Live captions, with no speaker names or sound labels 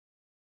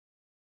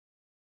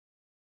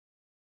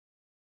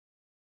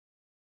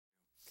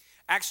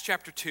Acts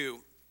chapter 2.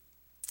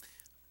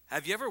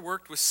 Have you ever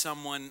worked with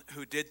someone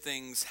who did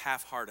things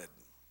half-hearted?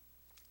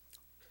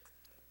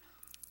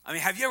 I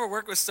mean, have you ever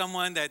worked with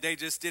someone that they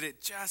just did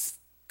it just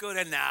good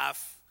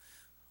enough?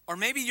 Or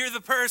maybe you're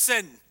the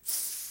person.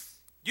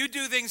 You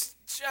do things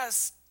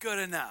just good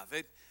enough.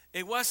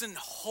 It wasn't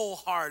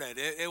wholehearted.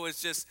 It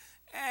was just,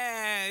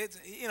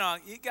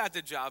 you got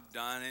the job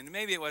done. And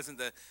maybe it wasn't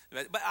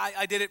but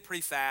I did it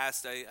pretty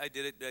fast. I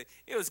did it.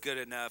 It was good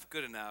enough.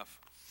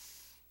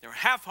 They were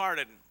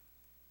half-hearted.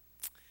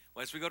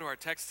 Well, as we go to our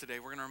text today,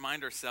 we're going to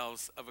remind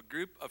ourselves of a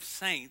group of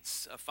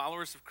saints, of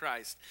followers of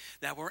Christ,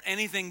 that were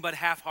anything but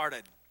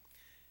half-hearted.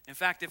 In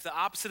fact, if the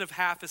opposite of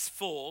half is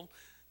full,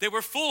 they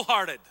were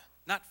full-hearted.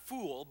 Not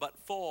fool, but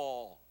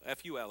full,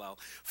 F-U-L-L.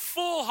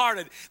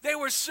 Full-hearted. They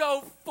were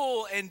so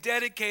full and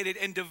dedicated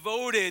and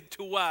devoted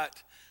to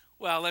what?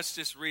 Well, let's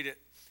just read it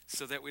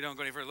so that we don't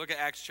go any further. Look at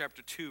Acts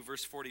chapter 2,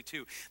 verse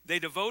 42. They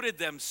devoted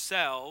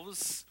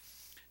themselves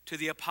to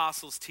the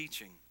apostles'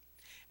 teaching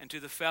and to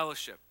the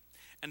fellowship,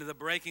 and to the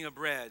breaking of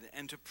bread,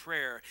 and to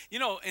prayer. You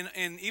know,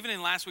 and even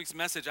in last week's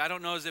message, I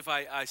don't know as if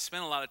I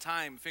spent a lot of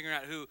time figuring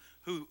out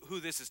who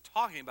this is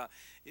talking about.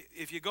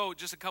 If you go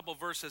just a couple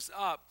verses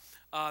up,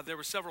 there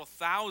were several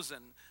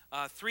thousand,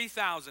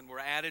 3,000 were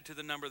added to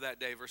the number that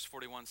day, verse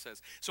 41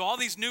 says. So all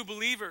these new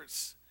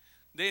believers,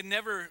 they had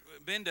never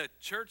been to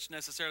church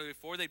necessarily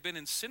before. They'd been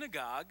in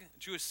synagogue,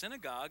 Jewish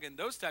synagogue, and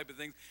those type of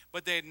things,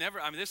 but they had never,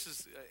 this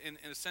is, in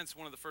a sense,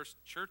 one of the first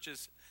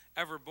churches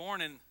ever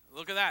born, and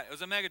look at that, it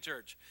was a mega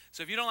church.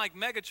 So if you don't like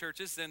mega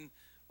churches, then,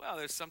 well,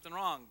 there's something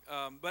wrong.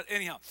 But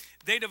anyhow,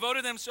 they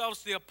devoted themselves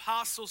to the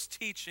apostles'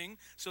 teaching.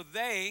 So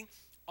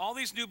all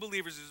these new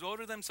believers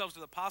devoted themselves to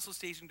the apostles'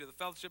 teaching, to the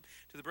fellowship,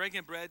 to the breaking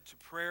of bread, to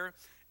prayer.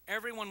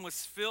 Everyone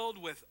was filled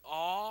with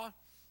awe.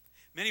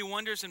 Many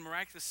wonders and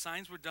miraculous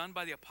signs were done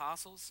by the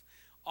apostles.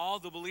 All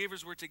the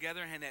believers were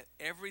together and had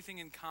everything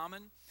in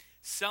common.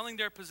 Selling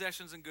their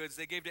possessions and goods,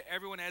 they gave to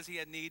everyone as he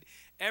had need.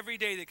 Every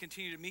day they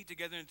continued to meet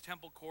together in the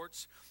temple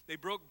courts. They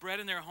broke bread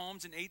in their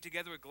homes and ate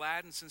together with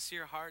glad and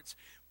sincere hearts,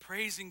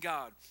 praising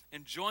God,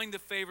 enjoying the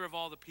favor of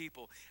all the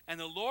people. And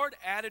the Lord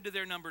added to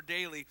their number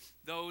daily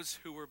those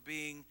who were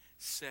being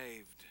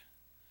saved.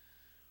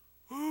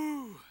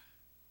 Whew.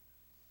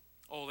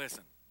 Oh,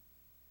 listen.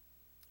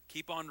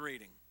 Keep on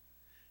reading.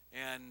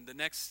 And the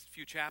next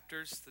few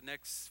chapters, the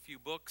next few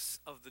books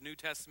of the New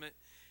Testament,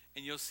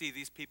 and you'll see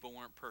these people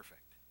weren't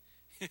perfect.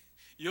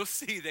 You'll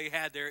see they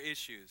had their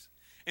issues.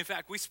 In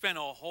fact, we spent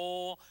a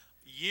whole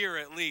year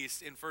at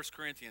least in 1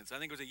 Corinthians. I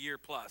think it was a year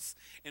plus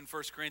in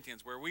 1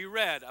 Corinthians where we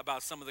read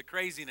about some of the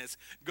craziness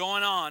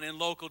going on in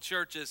local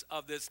churches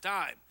of this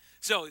time.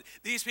 So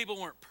these people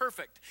weren't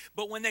perfect.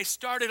 But when they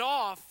started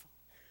off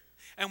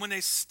and when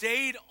they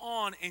stayed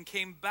on and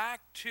came back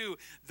to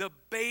the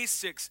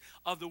basics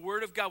of the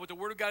Word of God, what the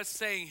Word of God is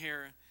saying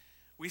here,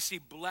 we see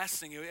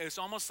blessing. It's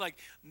almost like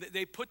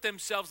they put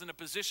themselves in a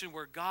position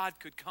where God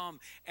could come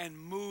and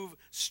move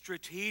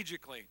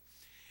strategically.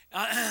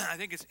 I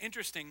think it's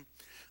interesting.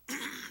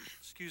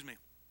 Excuse me.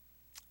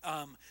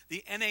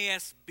 The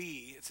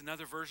NASB, it's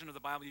another version of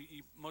the Bible.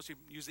 You mostly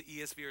use the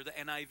ESV or the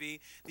NIV.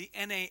 The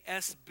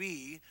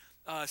NASB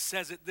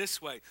says it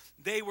this way.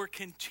 They were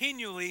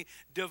continually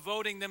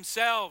devoting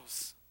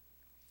themselves.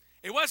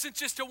 It wasn't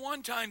just a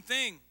one-time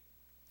thing.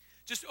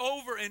 Just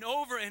over and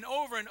over and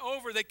over and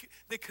over,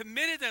 they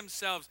committed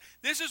themselves.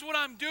 This is what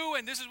I'm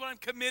doing. This is what I'm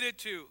committed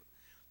to.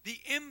 The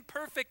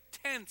imperfect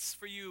tense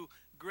for you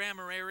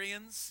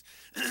grammarians,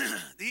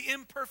 the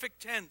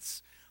imperfect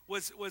tense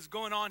was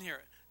going on here,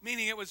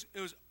 meaning it was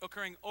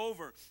occurring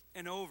over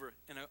and over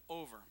and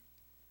over.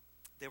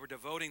 They were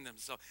devoting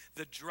themselves.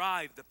 The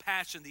drive, the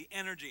passion, the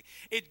energy.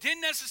 It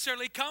didn't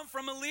necessarily come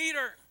from a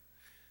leader.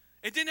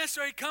 It didn't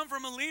necessarily come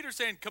from a leader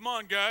saying, come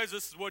on, guys,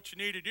 this is what you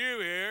need to do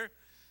here.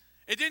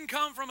 It didn't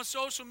come from a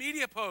social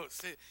media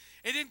post. It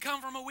didn't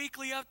come from a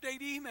weekly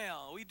update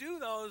email. We do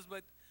those,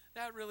 but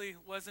that really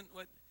wasn't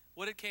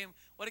what it came.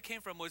 What it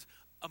came from was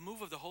a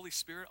move of the Holy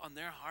Spirit on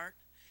their heart.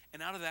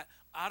 And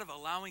out of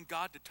allowing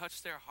God to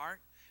touch their heart,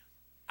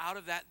 out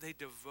of that they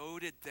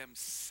devoted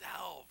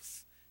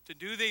themselves to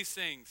do these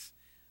things.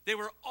 They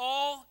were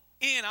all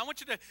in. I want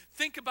you to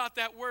think about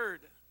that word.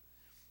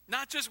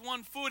 Not just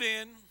one foot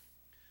in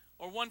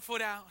or 1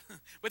 foot out,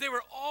 but they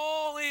were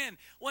all in,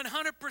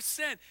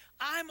 100%.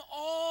 I'm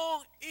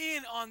all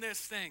in on this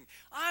thing.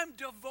 I'm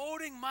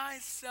devoting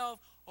myself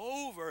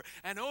over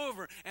and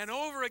over and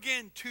over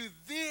again to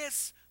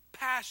this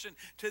passion,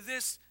 to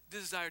this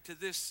desire, to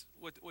this,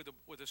 what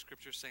the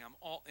scriptures say. I'm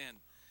all in.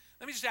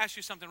 Let me just ask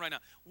you something right now.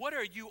 What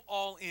are you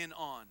all in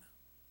on?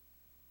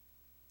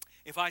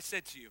 If I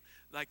said to you,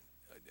 like,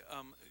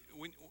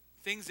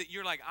 things that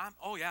you're like,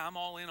 I'm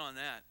all in on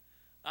that.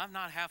 I'm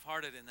not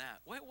half-hearted in that.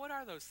 What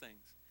are those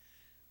things?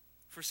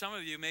 For some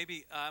of you,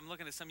 maybe, I'm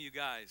looking at some of you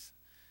guys.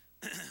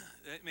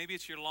 Maybe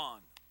it's your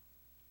lawn.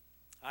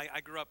 I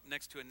grew up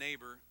next to a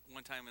neighbor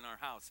one time in our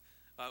house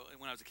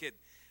when I was a kid.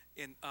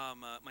 And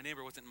my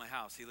neighbor wasn't in my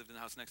house. He lived in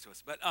the house next to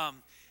us. But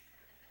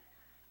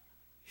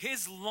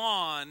his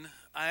lawn,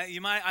 I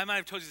might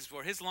have told you this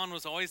before, his lawn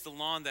was always the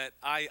lawn that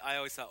I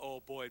always thought,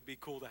 oh boy, it'd be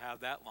cool to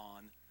have that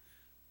lawn.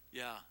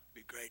 Yeah, it'd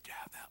be great to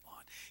have that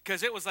lawn.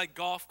 Because it was like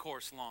golf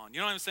course lawn. You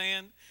know what I'm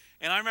saying?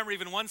 And I remember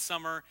even one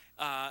summer,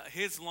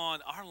 his lawn,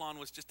 our lawn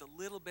was just a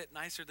little bit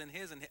nicer than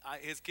his. And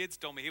his kids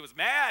told me he was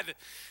mad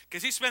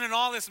because he's spending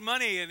all this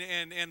money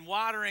and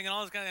watering and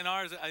all this kind of, and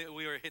ours,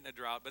 we were hitting a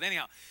drought. But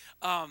anyhow,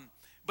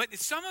 but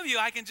some of you,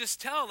 I can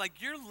just tell,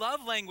 like your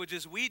love language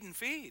is weed and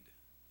feed.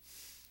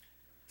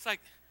 It's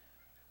like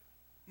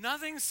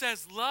nothing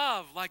says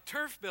love like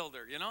Turf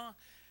Builder, you know?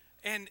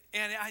 And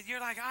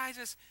you're like,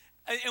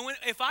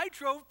 if I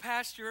drove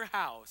past your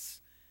house,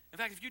 in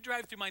fact, if you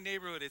drive through my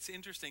neighborhood, it's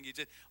interesting. You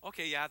just,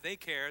 okay, yeah, they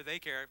care.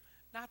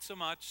 Not so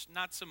much.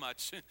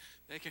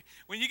 They care.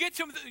 When you get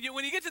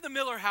to the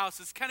Miller house,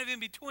 it's kind of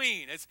in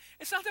between.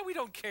 It's not that we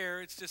don't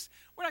care. It's just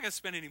we're not going to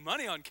spend any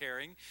money on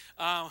caring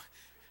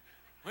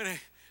when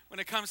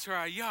it comes to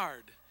our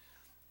yard.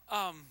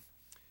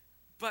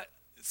 But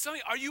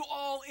are you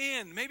all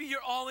in? Maybe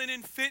you're all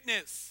in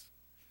fitness.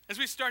 As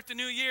we start the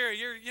new year,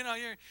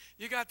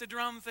 you got the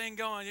drum thing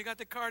going, you got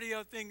the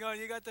cardio thing going,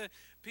 you got the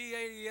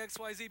P80,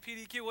 XYZ,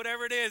 PDQ,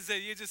 whatever it is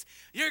that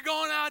you're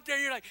going out there.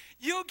 You're like,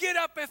 you get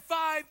up at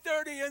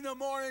 5:30 in the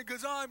morning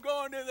because I'm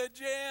going to the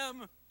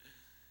gym.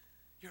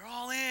 You're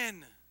all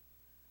in.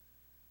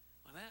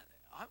 Well,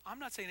 I'm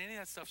not saying any of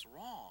that stuff's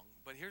wrong,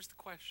 but here's the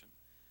question: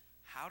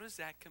 how does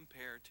that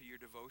compare to your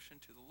devotion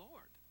to the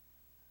Lord?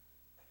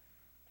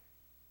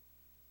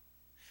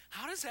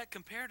 How does that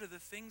compare to the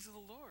things of the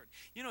Lord?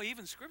 You know,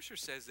 even Scripture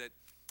says that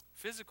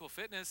physical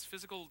fitness,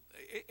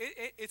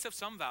 it's of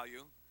some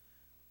value,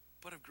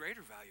 but of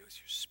greater value is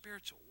your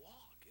spiritual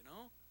walk, you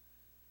know?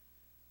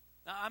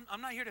 Now,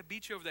 I'm not here to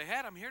beat you over the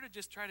head. I'm here to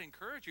just try to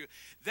encourage you.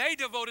 They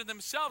devoted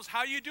themselves. How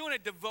are you doing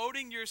it?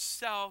 Devoting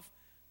yourself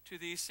to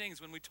these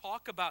things. When we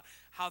talk about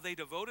how they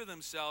devoted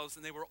themselves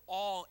and they were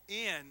all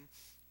in,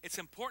 it's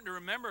important to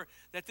remember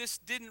that this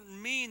didn't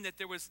mean that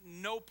there was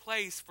no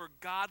place for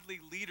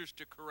godly leaders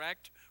to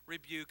correct,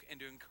 rebuke,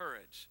 and to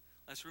encourage.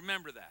 Let's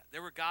remember that.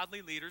 There were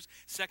godly leaders.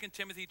 2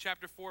 Timothy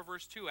chapter 4,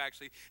 verse 2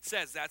 actually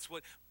says that's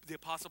what the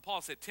Apostle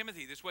Paul said.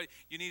 Timothy, this is what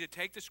you need to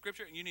take the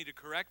Scripture and you need to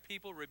correct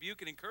people,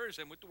 rebuke, and encourage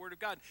them with the Word of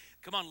God.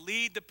 Come on,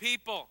 lead the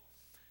people.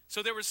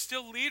 So there was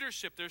still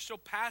leadership. There's still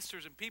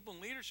pastors and people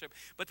in leadership.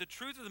 But the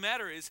truth of the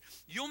matter is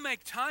you'll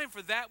make time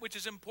for that which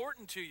is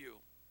important to you.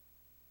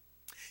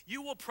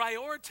 You will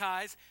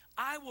prioritize,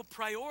 I will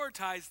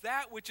prioritize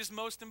that which is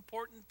most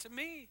important to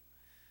me.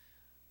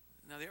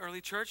 Now, the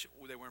early church,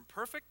 they weren't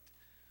perfect,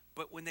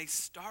 but when they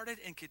started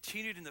and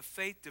continued in the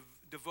faith,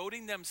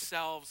 devoting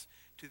themselves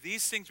to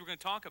these things we're going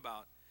to talk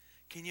about,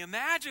 can you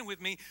imagine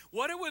with me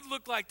what it would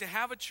look like to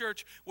have a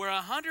church where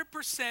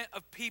 100%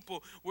 of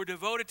people were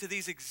devoted to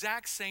these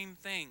exact same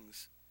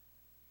things?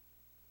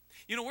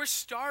 You know, we're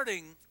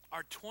starting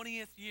our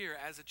 20th year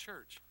as a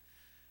church.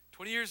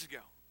 20 years ago,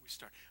 we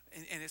started.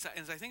 And as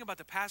I think about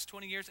the past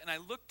 20 years, and I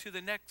look to the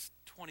next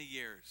 20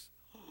 years,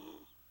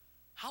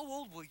 how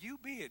old will you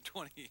be in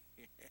 20 years?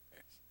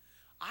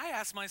 I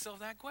ask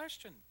myself that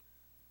question.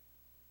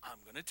 I'm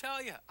going to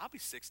tell you, I'll be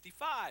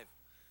 65.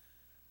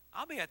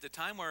 I'll be at the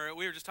time where,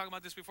 we were just talking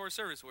about this before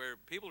service, where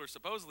people are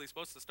supposedly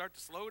supposed to start to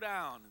slow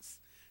down. It's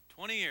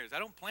 20 years. I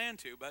don't plan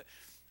to, but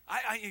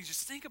I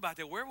just think about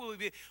that. Where will we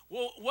be?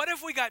 Well, what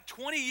if we got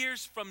 20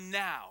 years from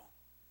now?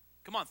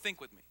 Come on,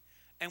 think with me.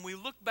 And we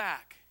look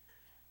back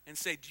and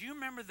say, do you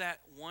remember that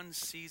one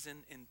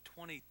season in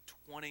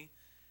 2020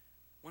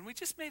 when we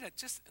just made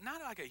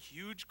not like a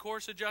huge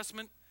course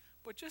adjustment,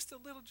 but just a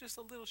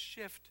little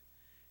shift,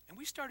 and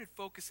we started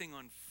focusing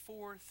on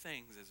 4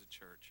 things as a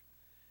church.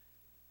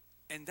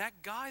 And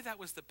that guy that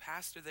was the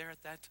pastor there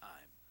at that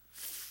time,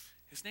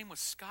 his name was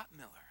Scott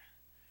Miller,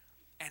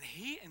 and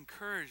he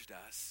encouraged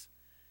us.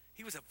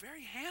 He was a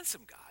very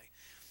handsome guy.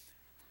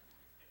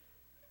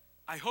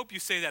 I hope you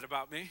say that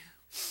about me.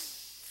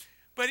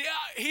 But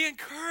he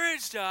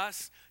encouraged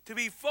us to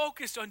be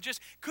focused on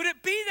could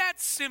it be that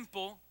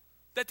simple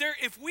that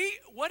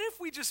what if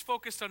we just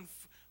focused on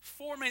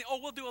 4 main,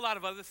 we'll do a lot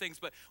of other things,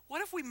 but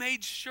what if we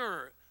made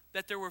sure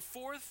that there were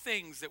 4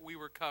 things that we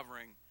were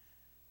covering?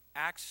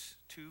 Acts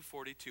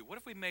 2:42. What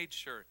if we made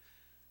sure?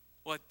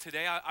 Well,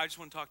 today I just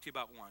want to talk to you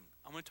about one.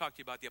 I'm going to talk to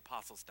you about the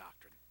apostles'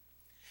 doctrine.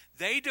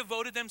 They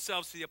devoted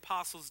themselves to the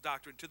apostles'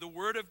 doctrine, to the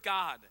Word of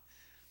God.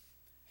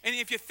 And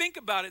if you think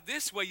about it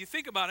this way, you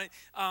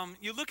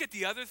look at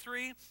the other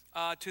 3,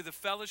 to the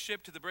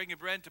fellowship, to the breaking of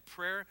bread, to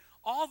prayer,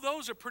 all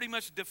those are pretty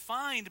much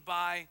defined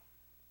by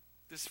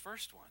this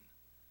first one.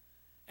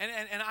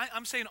 And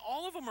I'm saying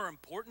all of them are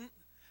important,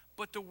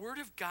 but the Word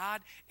of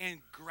God and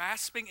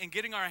grasping and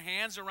getting our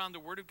hands around the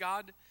Word of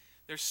God,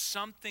 there's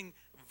something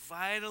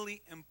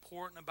vitally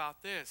important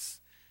about this.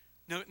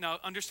 Now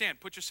understand,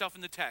 put yourself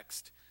in the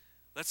text.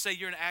 Let's say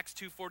you're an Acts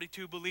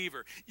 2:42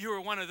 believer. You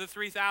were one of the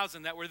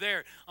 3,000 that were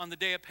there on the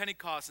day of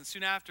Pentecost and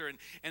soon after,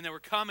 and they were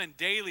coming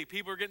daily.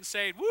 People were getting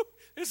saved. Woo,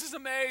 this is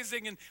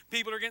amazing, and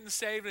people are getting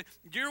saved.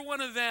 You're one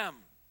of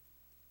them.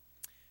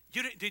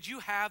 Did you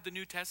have the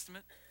New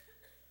Testament?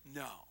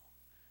 No.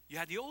 You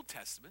had the Old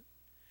Testament.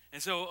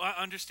 And so I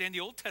understand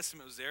the Old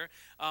Testament was there,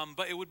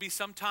 but it would be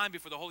some time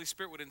before the Holy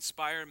Spirit would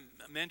inspire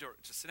men to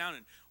sit down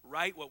and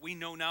write what we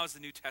know now as the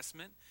New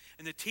Testament.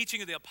 And the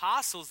teaching of the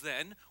apostles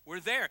then were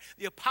there.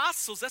 The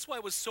apostles, that's why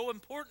it was so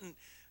important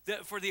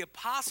that for the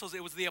apostles,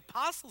 it was the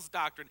apostles'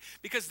 doctrine,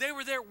 because they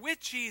were there with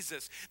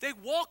Jesus. They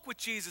walked with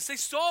Jesus. They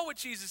saw what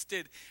Jesus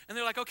did. And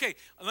they're like, okay,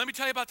 let me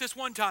tell you about this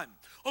one time.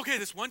 Okay,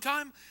 this one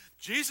time,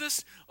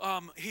 Jesus,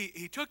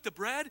 he took the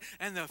bread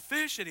and the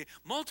fish and he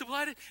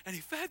multiplied it and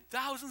he fed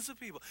thousands of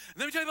people. And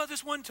let me tell you about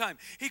this one time.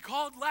 He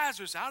called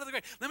Lazarus out of the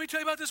grave. Let me tell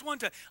you about this one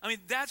time. I mean,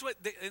 that's what,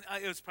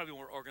 it was probably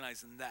more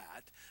organized than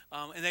that.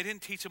 And they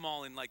didn't teach them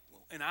all in like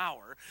an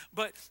hour.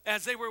 But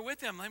as they were with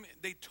them,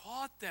 they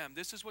taught them.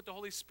 This is what the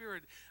Holy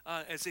Spirit,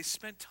 as they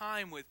spent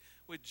time with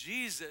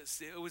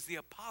Jesus, it was the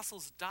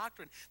apostles'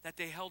 doctrine that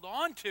they held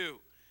on to.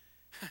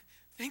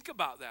 Think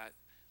about that.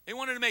 They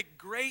wanted to make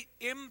great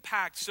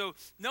impact. So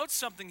note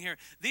something here.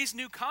 These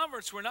new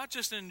converts were not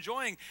just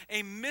enjoying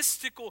a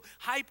mystical,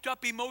 hyped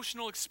up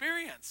emotional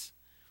experience.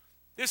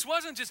 This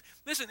wasn't just,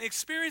 listen,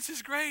 experience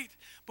is great,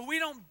 but we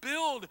don't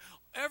build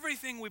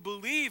everything we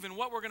believe and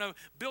what we're going to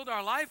build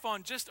our life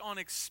on just on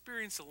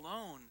experience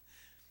alone.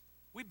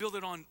 We build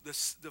it on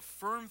the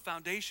firm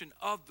foundation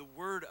of the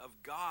Word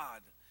of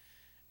God.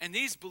 And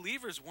these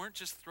believers weren't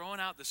just throwing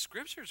out the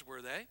scriptures,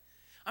 were they?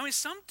 I mean,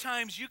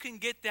 sometimes you can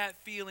get that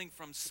feeling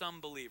from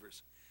some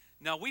believers.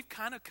 Now, we've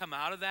kind of come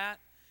out of that,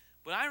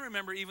 but I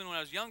remember even when I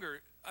was younger,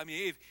 I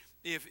mean,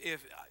 if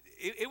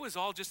it was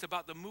all just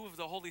about the move of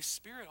the Holy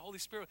Spirit,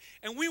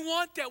 and we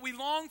want that, we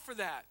long for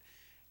that.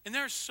 And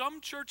there are some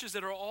churches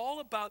that are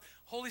all about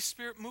Holy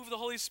Spirit, move of the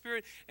Holy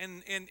Spirit,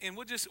 and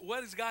we'll just,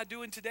 what is God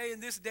doing today in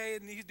this day,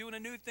 and he's doing a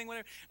new thing,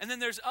 whatever. And then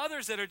there's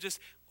others that are just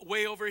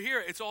way over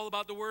here. It's all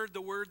about the Word,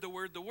 the Word, the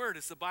Word, the Word.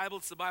 It's the Bible,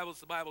 it's the Bible,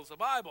 it's the Bible, it's the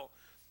Bible.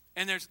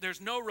 And there's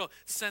no real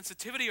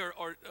sensitivity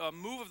or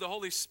move of the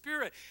Holy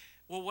Spirit.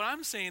 Well, what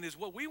I'm saying is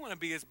what we want to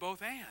be is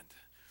both and.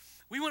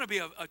 We want to be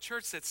a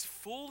church that's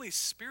fully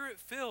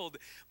Spirit-filled,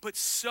 but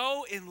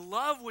so in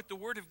love with the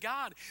Word of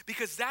God,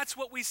 because that's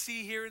what we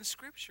see here in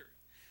Scripture.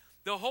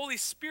 The Holy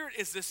Spirit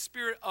is the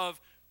Spirit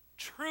of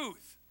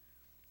truth.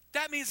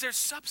 That means there's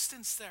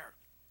substance there.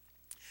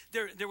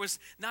 There was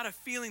not a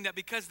feeling that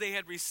because they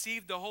had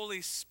received the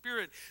Holy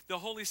Spirit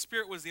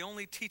was the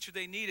only teacher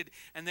they needed,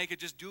 and they could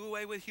just do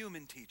away with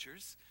human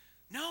teachers.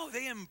 No,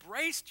 they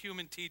embraced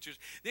human teachers.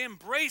 They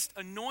embraced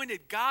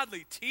anointed,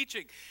 godly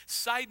teaching.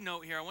 Side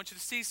note here, I want you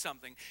to see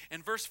something.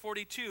 In verse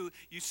 42,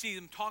 you see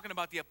them talking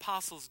about the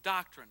apostles'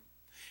 doctrine.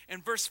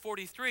 In verse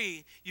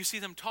 43, you see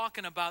them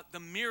talking about the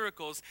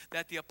miracles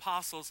that the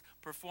apostles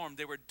performed.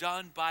 They were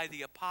done by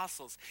the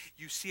apostles.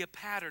 You see a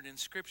pattern in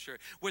Scripture.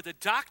 Where the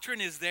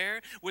doctrine is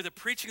there, where the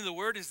preaching of the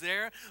word is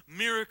there,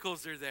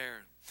 miracles are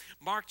there.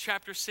 Mark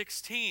chapter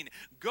 16,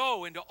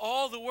 go into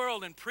all the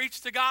world and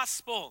preach the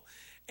gospel.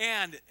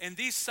 And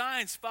these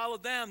signs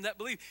followed them that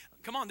believe.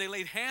 Come on, they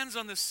laid hands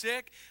on the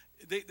sick.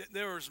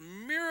 There was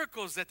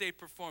miracles that they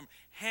performed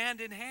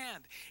hand in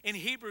hand. In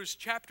Hebrews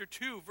chapter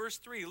 2, verse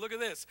 3, look at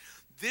this.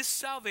 This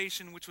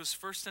salvation, which was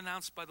first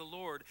announced by the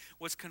Lord,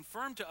 was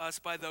confirmed to us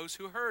by those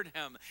who heard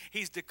him.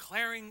 He's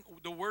declaring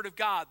the word of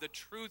God, the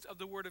truth of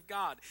the word of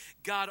God.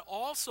 God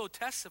also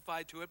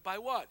testified to it by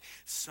what?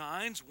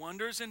 Signs,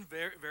 wonders, and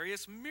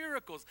various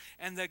miracles,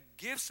 and the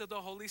gifts of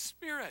the Holy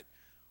Spirit.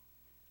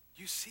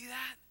 You see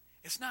that?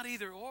 It's not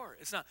either or.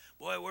 It's not,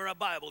 boy, we're a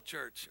Bible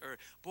church, or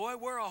boy,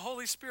 we're a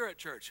Holy Spirit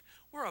church.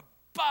 We're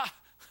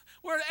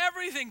an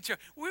everything church.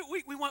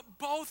 We want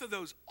both of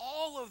those,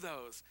 all of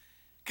those,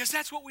 because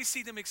that's what we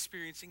see them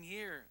experiencing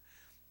here.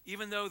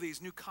 Even though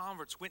these new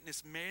converts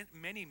witnessed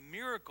many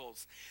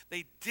miracles,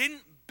 they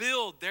didn't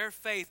build their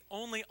faith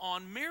only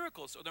on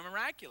miracles or the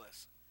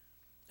miraculous.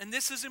 And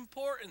this is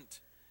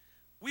important.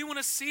 We want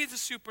to see the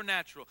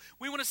supernatural.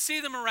 We want to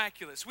see the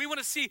miraculous. We want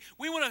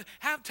to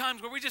have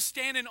times where we just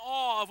stand in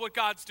awe of what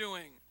God's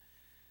doing.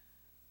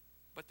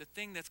 But the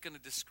thing that's going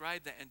to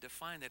describe that and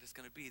define that is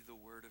going to be the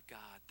Word of God.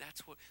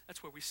 That's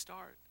where we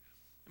start.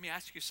 Let me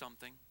ask you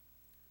something.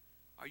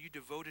 Are you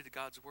devoted to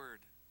God's Word?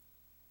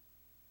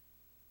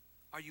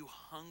 Are you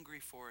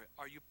hungry for it?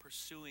 Are you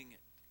pursuing it?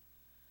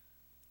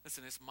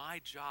 Listen, it's my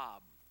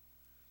job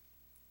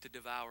to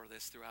devour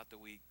this throughout the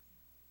week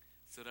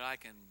so that I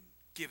can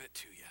give it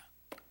to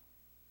you.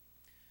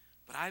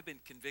 But I've been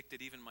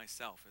convicted even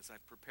myself as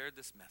I've prepared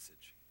this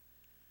message.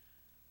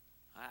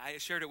 I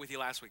shared it with you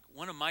last week.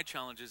 One of my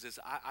challenges is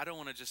I don't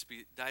want to just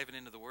be diving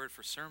into the Word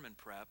for sermon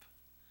prep.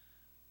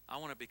 I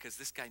want it because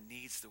this guy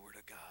needs the Word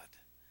of God.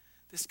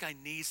 This guy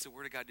needs the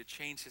Word of God to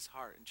change his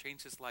heart and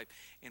change his life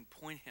and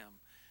point him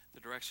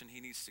the direction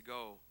he needs to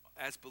go.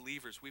 As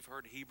believers, we've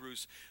heard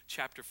Hebrews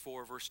chapter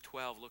 4, verse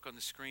 12. Look on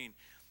the screen.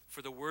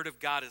 For the Word of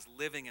God is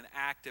living and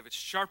active. It's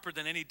sharper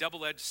than any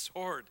double-edged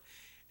sword.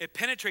 It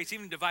penetrates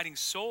even dividing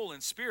soul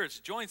and spirits,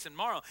 joints and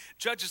marrow,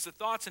 judges the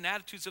thoughts and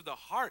attitudes of the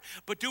heart.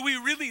 But do we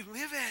really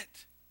live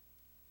it?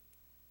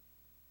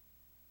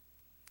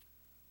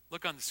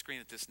 Look on the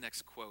screen at this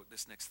next quote,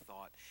 this next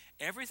thought.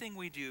 Everything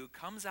we do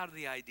comes out of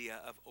the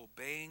idea of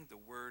obeying the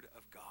Word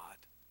of God.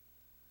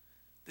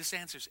 This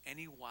answers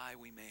any why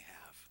we may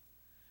have.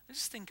 And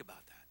just think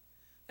about that.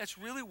 That's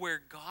really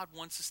where God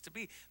wants us to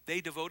be.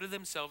 They devoted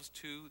themselves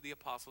to the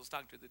apostles'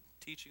 doctrine, to the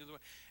teaching of the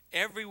word.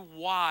 Every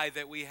why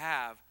that we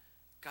have,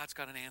 God's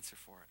got an answer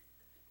for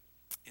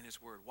it in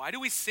his word. Why do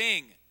we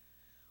sing?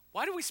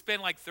 Why do we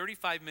spend like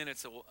 35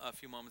 minutes a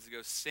few moments ago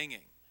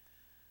singing?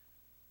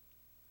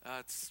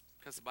 It's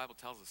because the Bible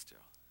tells us to.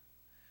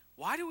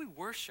 Why do we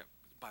worship?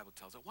 The Bible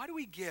tells us. Why do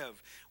we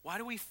give? Why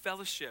do we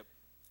fellowship?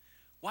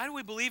 Why do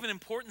we believe in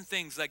important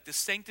things like the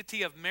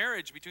sanctity of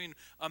marriage between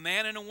a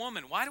man and a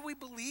woman? Why do we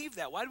believe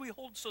that? Why do we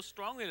hold so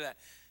strongly to that?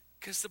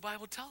 Because the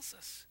Bible tells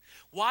us.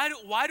 Why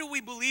do we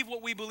believe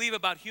what we believe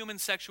about human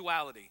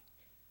sexuality?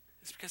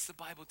 It's because the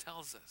Bible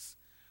tells us.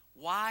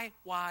 Why?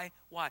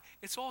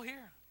 It's all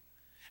here.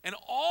 And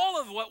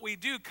all of what we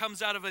do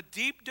comes out of a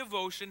deep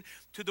devotion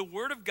to the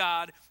Word of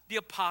God, the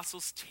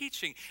apostles'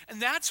 teaching. And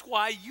that's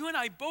why you and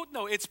I both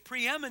know it's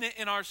preeminent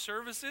in our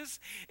services.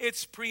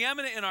 It's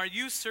preeminent in our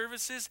youth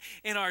services,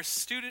 in our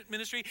student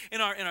ministry, in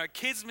our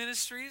kids'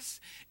 ministries.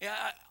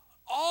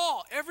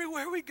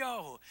 Everywhere we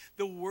go,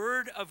 the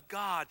Word of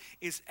God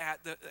is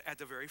at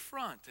the very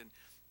front.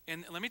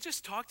 And let me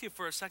just talk to you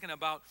for a second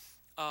about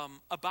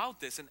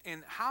this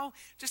and how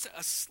just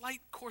a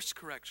slight course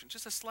correction,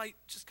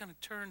 just kind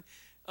of turn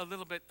a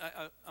little bit.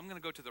 I'm going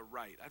to go to the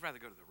right. I'd rather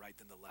go to the right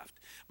than the left.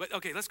 But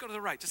okay, let's go to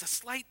the right. Just a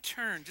slight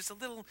turn, just a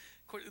little.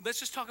 Let's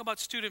just talk about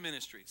student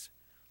ministries.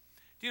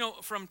 You know,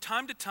 from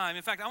time to time,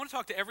 in fact, I want to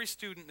talk to every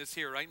student that's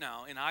here right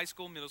now in high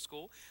school, middle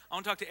school. I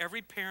want to talk to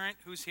every parent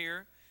who's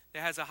here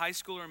that has a high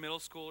schooler or middle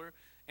schooler,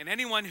 and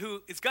anyone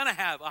who is going to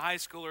have a high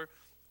schooler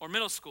or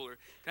middle schooler.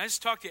 Can I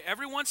just talk to you?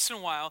 Every once in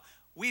a while,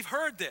 we've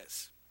heard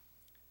this.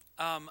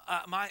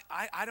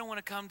 I don't want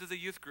to come to the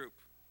youth group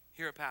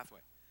here at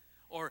Pathway.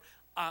 Or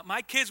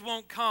my kids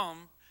won't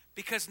come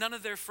because none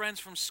of their friends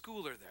from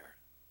school are there.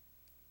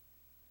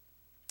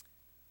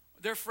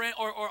 Their friend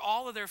or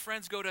all of their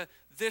friends go to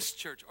this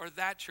church or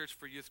that church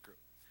for youth group.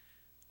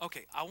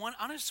 Okay, I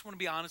just want to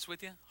be honest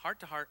with you.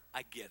 Heart to heart,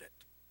 I get it.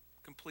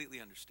 Completely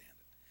understand it.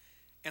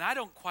 And I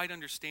don't quite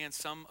understand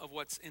some of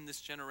what's in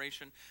this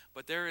generation,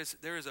 but there is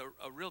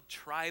a real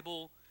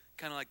tribal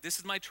kind of like, this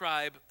is my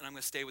tribe, and I'm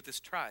going to stay with this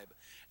tribe.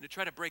 And to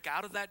try to break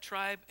out of that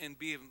tribe and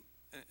be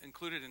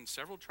included in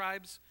several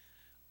tribes,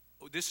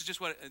 this is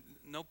just what,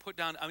 no put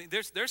down. I mean,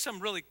 there's some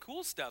really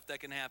cool stuff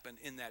that can happen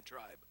in that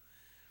tribe.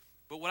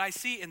 But what I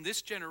see in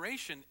this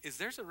generation is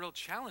there's a real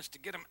challenge to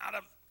get them out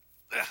of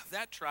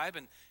that tribe,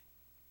 and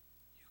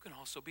you can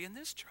also be in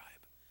this tribe,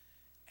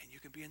 and you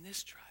can be in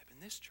this tribe,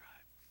 and this tribe.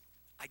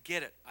 I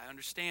get it. I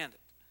understand it.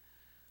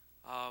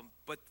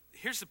 But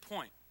here's the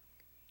point.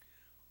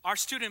 Our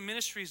student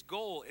ministry's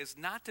goal is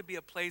not to be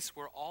a place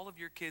where all of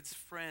your kids'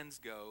 friends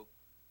go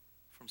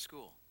from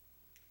school.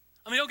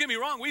 I mean, don't get me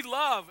wrong. We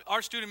love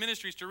our student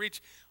ministries to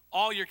reach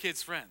all your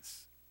kids'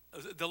 friends,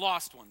 the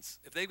lost ones.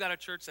 If they've got a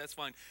church, that's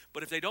fine.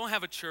 But if they don't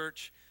have a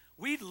church,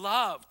 we'd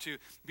love to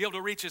be able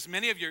to reach as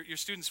many of your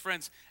students'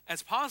 friends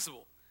as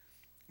possible.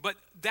 But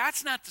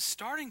that's not the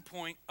starting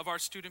point of our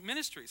student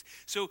ministries.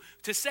 So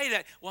to say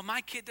that, well,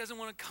 my kid doesn't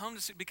want to come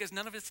to because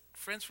none of his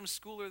friends from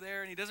school are there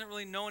and he doesn't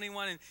really know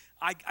anyone, and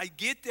I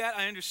get that,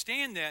 I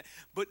understand that.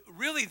 But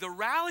really, the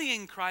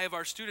rallying cry of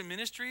our student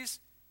ministries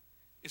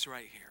is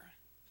right here.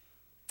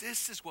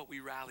 This is what we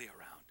rally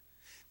around.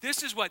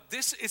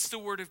 It's the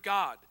Word of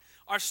God.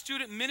 Our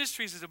student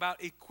ministries is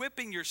about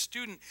equipping your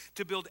student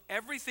to build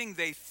everything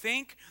they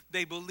think,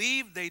 they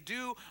believe, they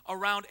do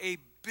around a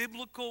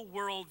biblical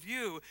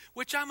worldview,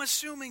 which I'm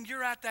assuming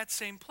you're at that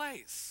same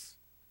place.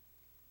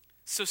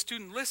 So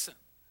student, listen.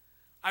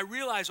 I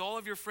realize all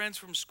of your friends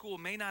from school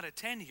may not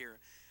attend here.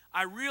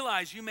 I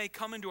realize you may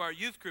come into our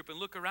youth group and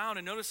look around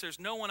and notice there's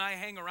no one I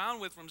hang around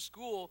with from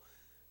school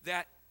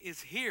that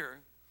is here.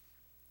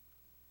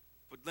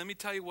 But let me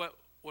tell you what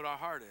our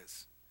heart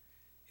is.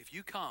 If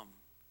you come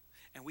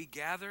and we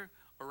gather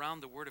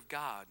around the Word of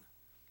God,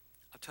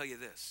 I'll tell you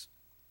this.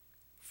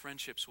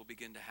 Friendships will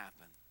begin to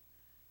happen.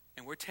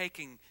 And we're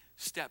taking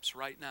steps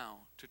right now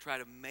to try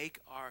to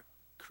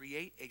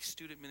create a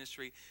student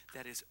ministry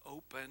that is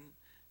open,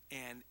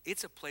 and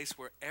it's a place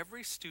where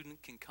every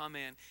student can come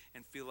in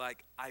and feel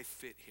like, I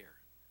fit here.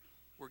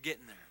 We're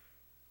getting there.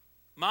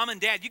 Mom and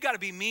Dad, you got to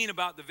be mean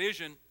about the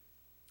vision.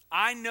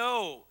 I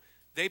know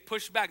they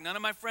push back. None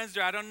of my friends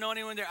there. I don't know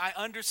anyone there. I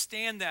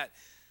understand that.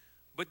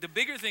 But the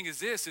bigger thing is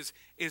this,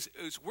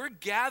 is we're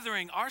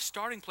gathering, our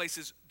starting place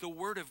is the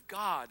Word of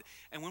God.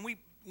 And when we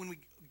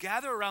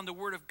gather around the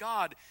Word of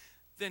God,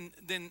 then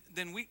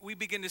we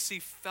begin to see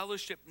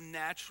fellowship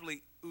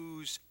naturally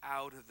ooze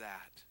out of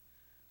that.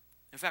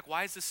 In fact,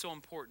 why is this so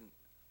important?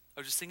 I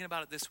was just thinking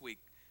about it this week.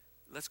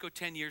 Let's go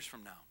 10 years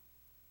from now.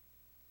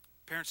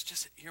 Parents,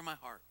 just hear my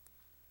heart.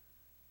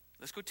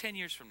 Let's go 10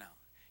 years from now.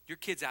 Your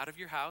kid's out of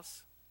your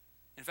house.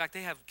 In fact,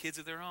 they have kids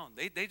of their own.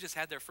 They just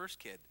had their first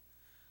kid.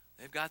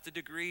 They've got the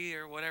degree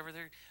or whatever.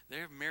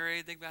 They're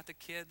married. They've got the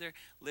kid. They're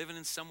living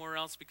in somewhere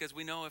else because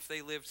we know if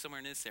they lived somewhere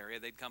in this area,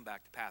 they'd come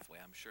back to Pathway.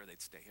 I'm sure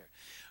they'd stay here.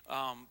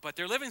 But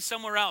they're living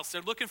somewhere else.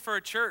 They're looking for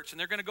a church, and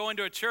they're going to go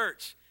into a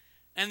church.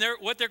 And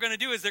what they're going to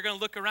do is they're going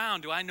to look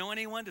around. Do I know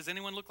anyone? Does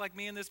anyone look like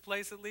me in this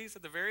place at least,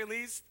 at the very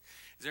least?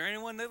 Is there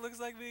anyone that looks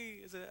like me?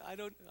 I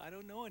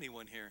don't know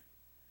anyone here.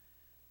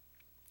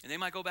 And they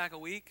might go back a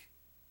week.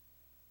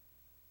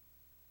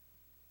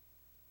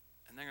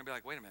 And they're going to be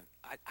like, wait a minute,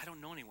 I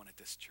don't know anyone at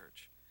this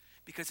church.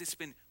 Because it's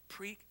been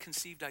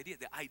preconceived idea.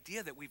 The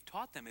idea that we've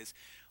taught them is,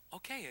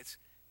 okay,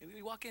 if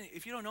you walk in,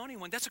 if you don't know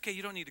anyone, that's okay,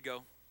 you don't need to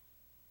go.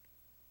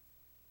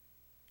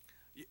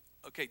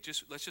 Okay,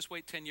 let's just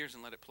wait 10 years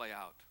and let it play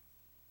out.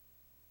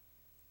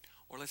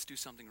 Or let's do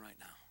something right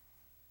now.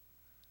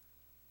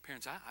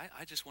 Parents,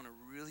 I just want to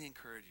really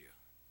encourage you.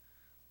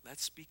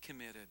 Let's be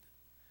committed.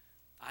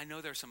 I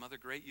know there are some other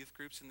great youth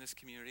groups in this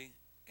community,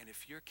 and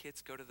if your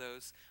kids go to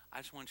those, I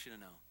just want you to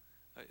know.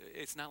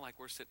 It's not like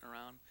we're sitting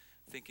around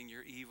thinking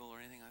you're evil or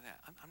anything like that.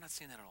 I'm not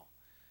saying that at all.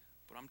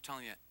 But I'm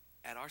telling you,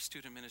 at our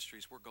student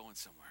ministries, we're going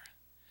somewhere.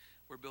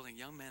 We're building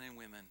young men and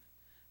women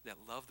that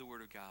love the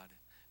Word of God,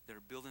 that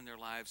are building their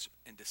lives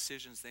and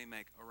decisions they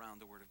make around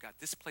the Word of God.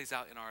 This plays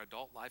out in our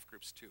adult life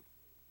groups too.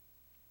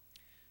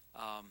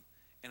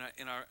 In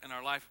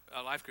our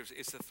life groups,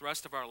 it's the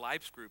thrust of our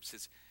life groups.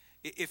 Is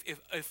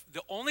if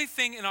the only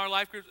thing in our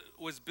life groups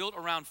was built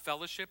around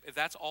fellowship, if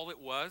that's all it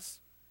was,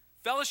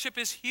 fellowship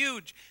is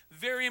huge,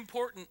 very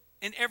important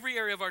in every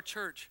area of our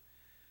church.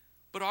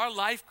 But our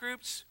life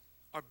groups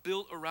are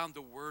built around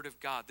the Word of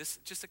God. This is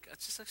just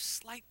a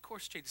slight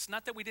course change. It's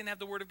not that we didn't have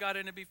the Word of God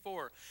in it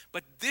before,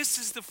 but this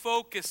is the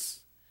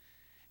focus.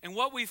 And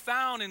what we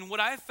found and what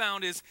I've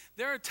found is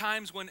there are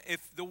times when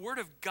if the Word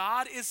of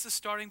God is the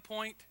starting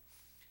point,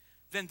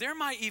 then there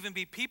might even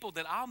be people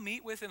that I'll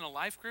meet with in a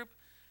life group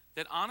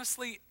that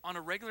honestly, on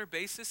a regular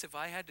basis, if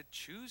I had to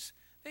choose,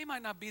 they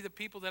might not be the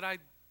people that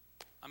I'd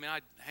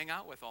hang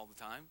out with all the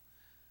time.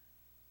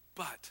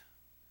 But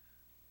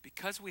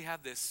because we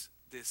have this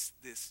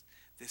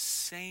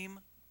same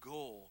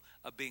goal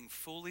of being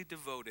fully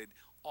devoted,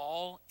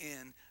 all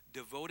in,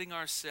 devoting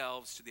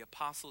ourselves to the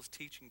apostles,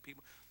 teaching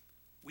people,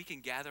 we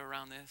can gather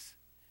around this,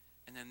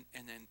 and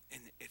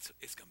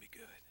it's going to be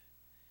good.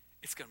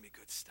 It's going to be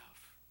good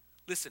stuff.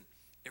 Listen,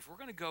 if we're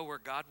going to go where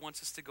God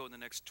wants us to go in the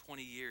next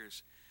 20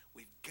 years,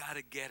 we've got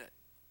to get it.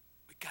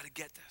 We've got to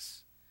get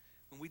this.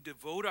 When we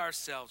devote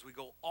ourselves, we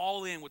go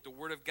all in with the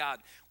Word of God,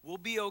 we'll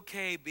be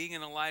okay being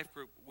in a life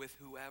group with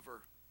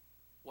whoever.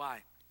 Why?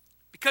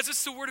 Because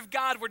it's the Word of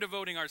God we're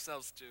devoting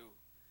ourselves to.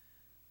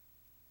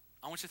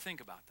 I want you to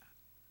think about that.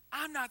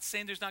 I'm not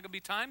saying there's not going to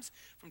be times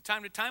from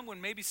time to time when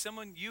maybe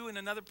you and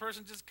another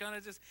person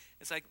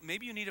it's like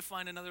maybe you need to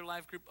find another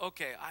life group.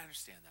 Okay, I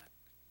understand that.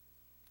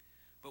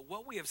 But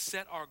what we have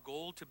set our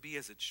goal to be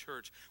as a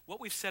church, what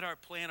we've set our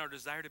plan, our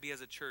desire to be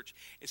as a church,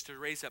 is to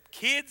raise up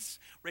kids,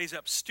 raise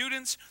up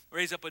students,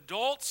 raise up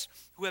adults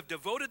who have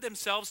devoted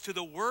themselves to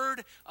the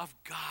Word of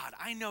God.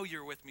 I know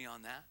you're with me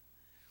on that.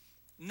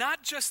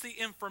 Not just the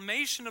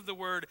information of the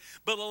Word,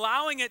 but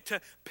allowing it to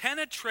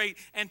penetrate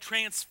and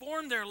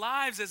transform their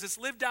lives as it's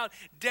lived out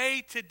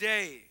day to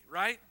day,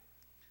 right?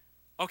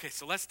 Okay,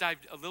 so let's dive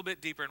a little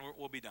bit deeper and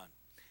we'll be done.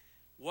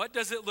 What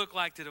does it look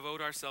like to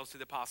devote ourselves to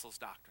the apostles'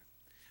 doctrine?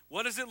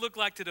 What does it look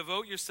like to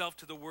devote yourself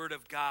to the Word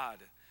of God?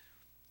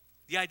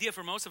 The idea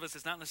for most of us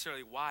is not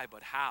necessarily why,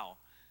 but how.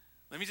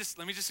 Let me just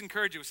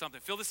encourage you with something.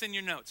 Fill this in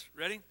your notes.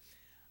 Ready?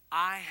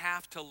 I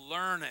have to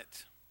learn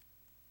it.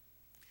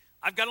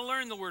 I've got to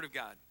learn the Word of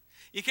God.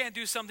 You can't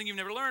do something you've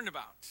never learned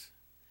about.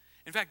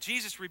 In fact,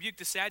 Jesus rebuked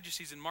the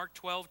Sadducees in Mark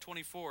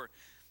 12:24.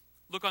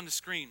 Look on the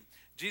screen.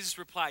 Jesus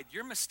replied,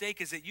 "Your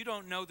mistake is that you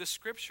don't know the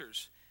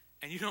Scriptures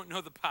and you don't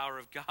know the power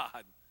of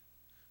God."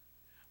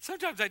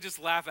 Sometimes I just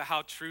laugh at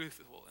how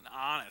truthful and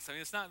honest. I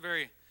mean, it's not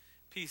very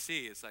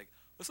PC. It's like,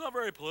 it's not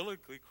very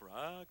politically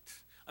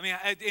correct. I mean,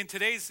 in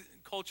today's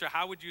culture,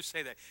 how would you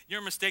say that? Your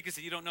mistake is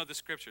that you don't know the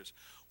Scriptures.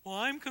 Well,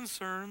 I'm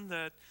concerned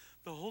that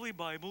the Holy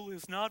Bible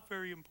is not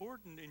very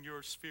important in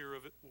your sphere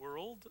of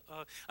world.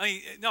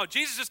 No,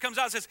 Jesus just comes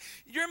out and says,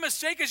 your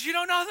mistake is you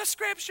don't know the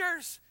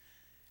Scriptures.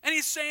 And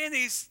he's saying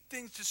these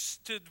things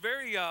to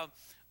very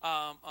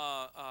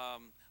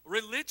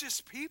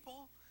religious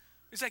people.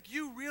 It's like,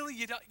 you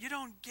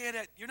don't get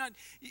it.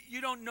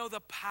 You don't know the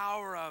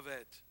power of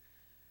it.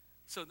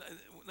 So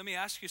let me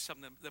ask you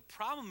something. The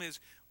problem is,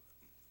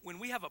 when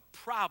we have a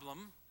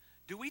problem,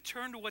 do we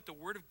turn to what the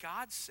Word of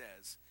God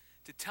says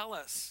to tell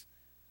us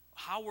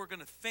how we're going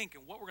to think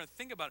and what we're going to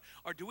think about?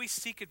 Or do we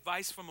seek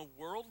advice from a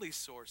worldly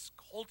source,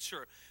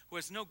 culture, who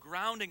has no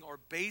grounding or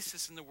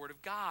basis in the Word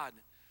of God?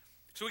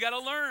 So we got to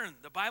learn.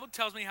 The Bible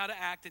tells me how to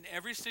act in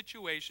every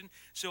situation,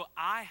 so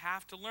I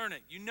have to learn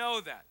it. You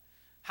know that.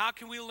 How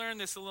can we learn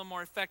this a little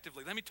more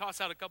effectively? Let me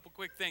toss out a couple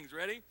quick things.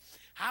 Ready?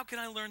 How can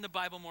I learn the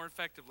Bible more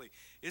effectively?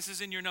 This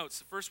is in your notes.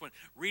 The first one,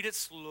 read it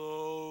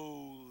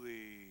slowly.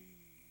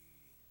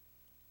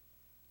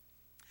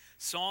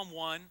 Psalm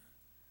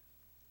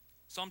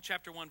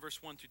chapter 1,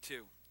 verse 1 through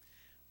 2.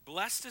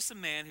 Blessed is the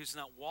man who does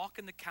not walk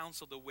in the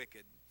counsel of the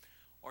wicked,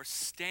 or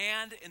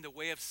stand in the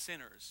way of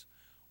sinners,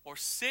 or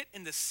sit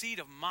in the seat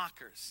of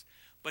mockers.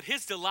 But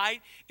his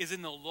delight is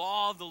in the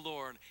law of the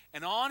Lord,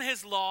 and on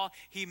his law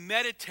he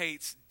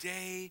meditates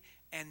day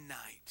and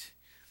night.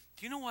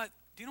 Do you know what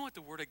do you know what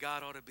the Word of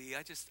God ought to be?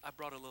 I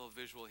brought a little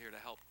visual here to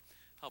help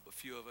a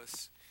few of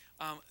us.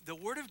 The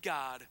Word of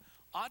God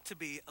ought to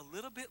be a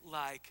little bit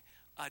like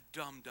a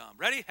dum-dum.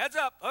 Ready? Heads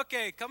up.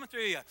 Okay, coming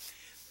through you.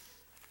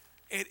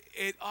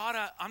 It ought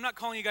to, I'm not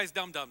calling you guys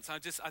dum-dums. I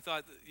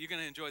thought you're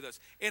going to enjoy those.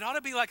 It ought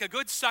to be like a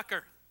good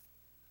sucker,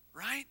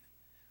 right?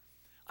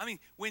 I mean,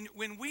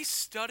 when we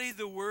study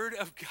the Word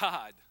of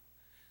God,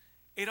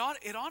 it ought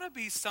to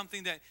be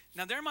something that,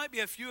 now there might be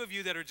a few of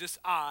you that are just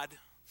odd,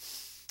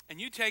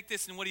 and you take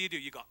this and what do?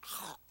 You go,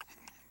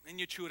 and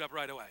you chew it up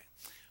right away.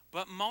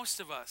 But most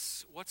of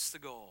us, what's the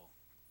goal?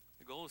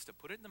 The goal is to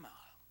put it in the mouth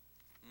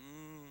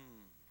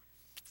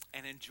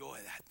and enjoy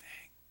that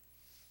thing.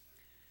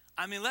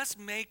 I mean, let's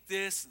make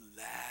this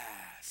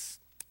last.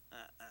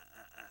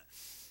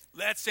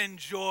 Let's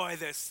enjoy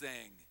this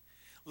thing.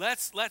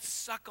 Let's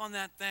suck on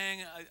that thing.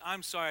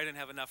 I'm sorry I didn't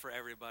have enough for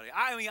everybody.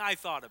 I mean, I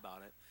thought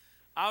about it.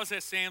 I was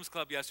at Sam's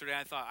Club yesterday.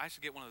 I thought I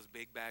should get one of those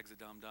big bags of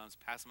Dum-Dums,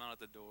 pass them out at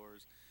the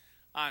doors.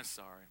 I'm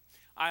sorry.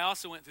 I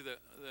also went through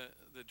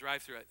the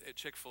drive-thru at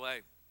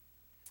Chick-fil-A.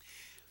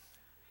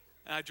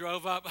 And I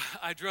drove up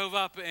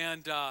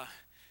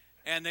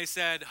and they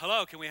said,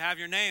 "Hello, can we have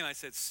your name?" I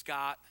said,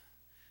 "Scott."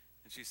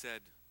 And she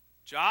said,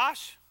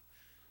 "Josh?"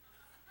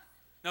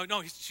 No,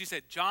 she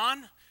said, "John?"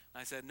 And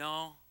I said,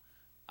 "No.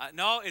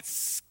 No, it's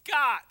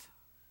Scott."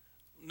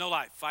 No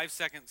lie, 5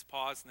 seconds,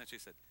 pause, and then she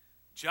said,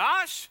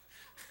 "Josh?"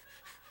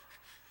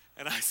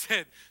 And I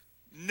said,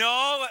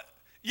 "No,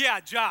 yeah,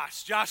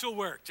 Josh. Josh will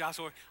work. Josh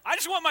will work. I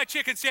just want my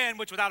chicken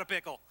sandwich without a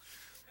pickle."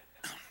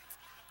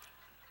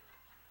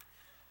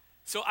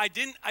 So I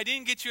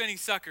didn't get you any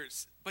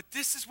suckers, but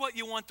this is what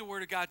you want the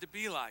Word of God to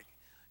be like.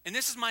 And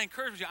this is my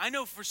encouragement. I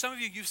know for some of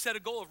you, you've set a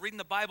goal of reading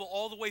the Bible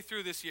all the way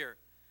through this year.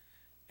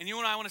 And you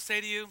know what I want to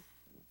say to you?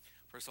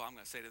 First of all, I'm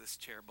going to say to this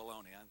chair,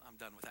 baloney. I'm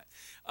done with that.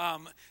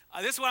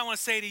 This is what I want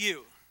to say to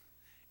you.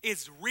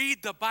 Is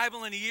read the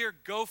Bible in a year,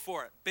 go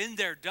for it. Been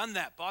there, done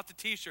that, bought the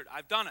t-shirt,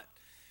 I've done it.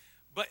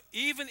 But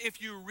even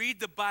if you read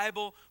the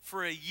Bible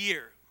for a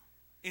year,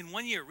 in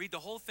 1 year, read the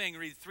whole thing,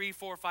 read 3,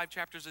 4, 5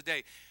 chapters a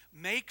day,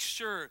 make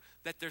sure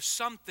that there's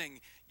something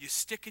you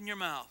stick in your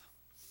mouth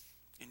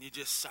and you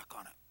just suck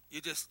on it.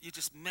 You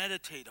just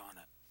meditate on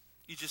it.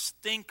 You just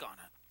think on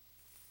it.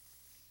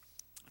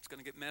 It's going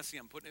to get messy,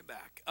 I'm putting it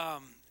back.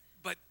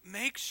 But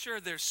make sure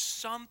there's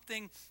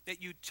something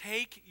that you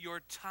take your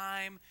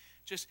time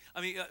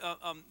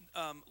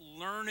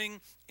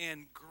learning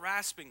and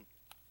grasping.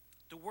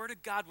 The Word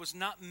of God was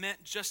not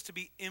meant just to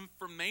be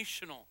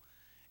informational.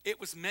 It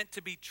was meant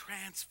to be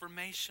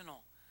transformational.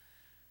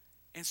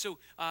 And so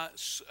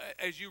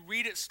as you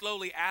read it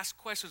slowly, ask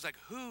questions like,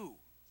 who?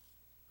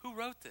 Who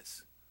wrote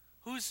this?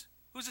 Who's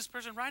this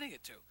person writing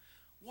it to?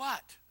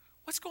 What?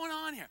 What's going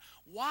on here?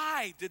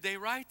 Why did they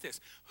write this?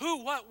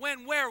 Who, what,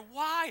 when, where,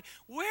 why?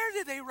 Where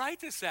did they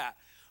write this at?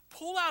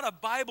 Pull out a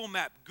Bible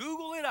map.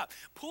 Google it up.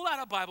 Pull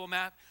out a Bible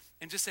map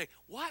and just say,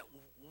 what?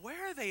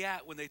 Where are they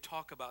at when they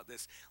talk about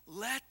this?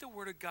 Let the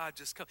Word of God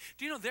just come.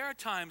 Do you know there are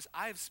times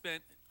I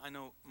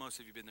know most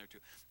of you have been there too,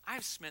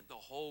 I've spent the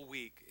whole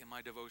week in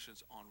my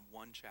devotions on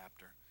one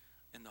chapter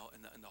in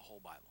the whole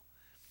Bible.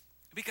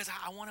 Because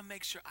I want to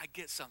make sure I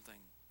get something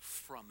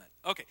from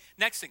it. Okay,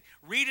 next thing,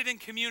 read it in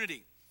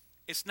community.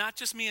 It's not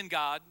just me and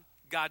God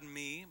and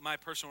me, my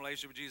personal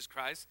relationship with Jesus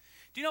Christ.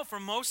 Do you know for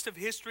most of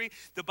history,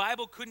 the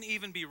Bible couldn't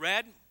even be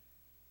read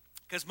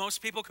because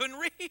most people couldn't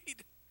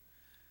read.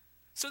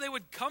 So they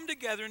would come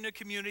together in a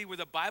community where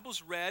the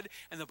Bible's read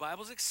and the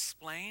Bible's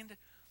explained.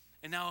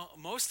 And now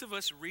most of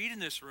us read in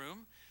this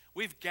room.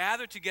 We've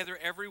gathered together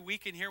every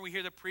week in here. We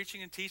hear the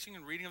preaching and teaching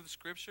and reading of the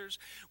Scriptures.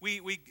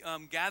 We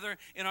gather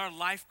in our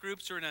life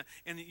groups or in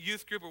a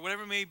youth group or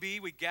whatever it may be.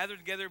 We gather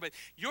together. But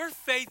your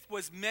faith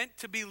was meant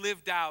to be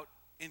lived out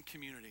in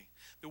community.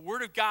 The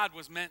Word of God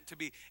was meant to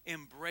be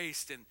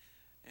embraced and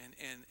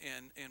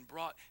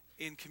brought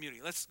in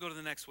community. Let's go to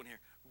the next one here.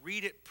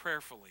 Read it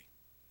prayerfully.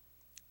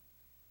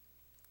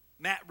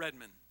 Matt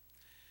Redman,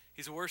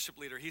 he's a worship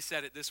leader. He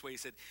said it this way. He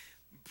said,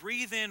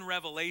 breathe in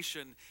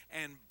revelation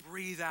and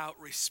breathe out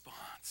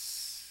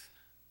response.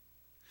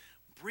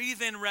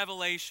 Breathe in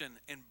revelation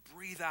and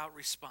breathe out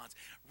response.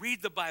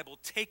 Read the Bible,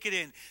 take it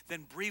in,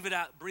 then breathe it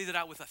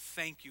out with a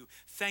thank you.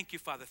 Thank you,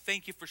 Father.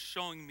 Thank you for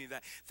showing me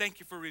that. Thank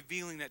you for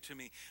revealing that to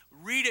me.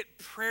 Read it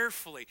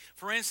prayerfully.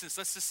 For instance,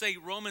 let's just say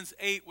Romans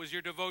 8 was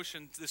your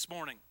devotion this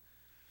morning.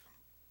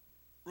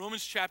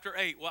 Romans chapter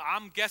 8. Well,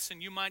 I'm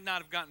guessing you might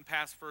not have gotten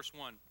past verse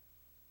 1.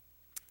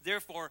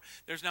 Therefore,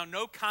 there's now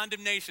no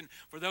condemnation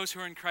for those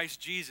who are in Christ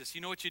Jesus. You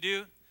know what you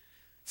do?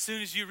 As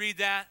soon as you read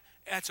that,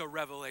 that's a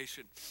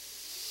revelation.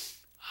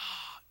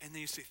 And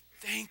then you say,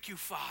 thank you,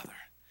 Father.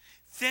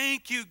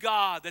 Thank you,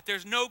 God, that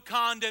there's no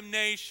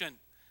condemnation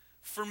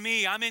for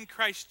me. I'm in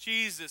Christ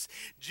Jesus.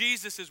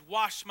 Jesus has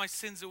washed my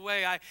sins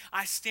away.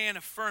 I stand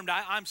affirmed.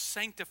 I'm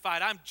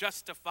sanctified. I'm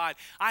justified.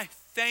 I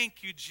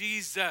thank you,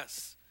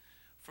 Jesus,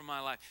 for my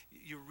life.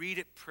 You read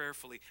it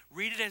prayerfully.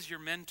 Read it as your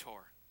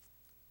mentor.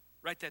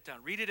 Write that down.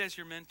 Read it as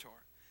your mentor.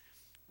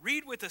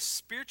 Read with a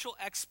spiritual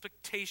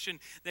expectation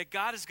that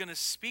God is going to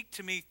speak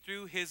to me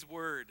through His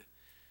Word.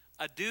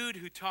 A dude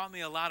who taught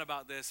me a lot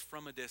about this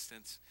from a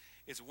distance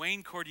is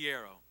Wayne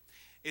Cordiero.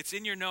 It's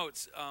in your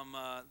notes.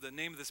 The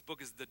name of this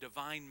book is The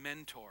Divine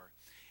Mentor.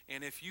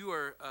 And if you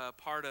are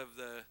part of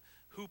the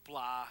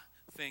hoopla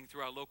thing through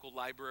our local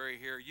library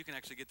here, you can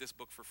actually get this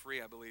book for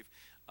free, I believe,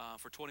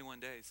 for 21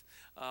 days.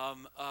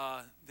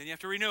 Then you have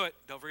to renew it.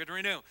 Don't forget to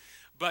renew.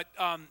 But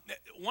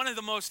one of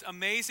the most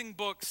amazing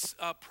books,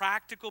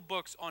 practical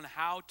books on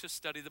how to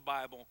study the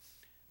Bible,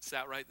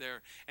 sat right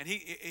there. And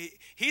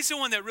he's the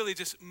one that really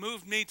just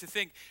moved me to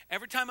think,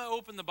 every time I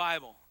open the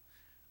Bible,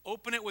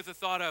 open it with the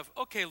thought of,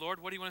 okay,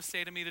 Lord, what do you want to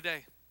say to me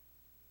today?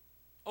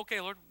 Okay,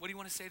 Lord, what do you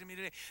want to say to me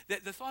today?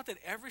 The thought that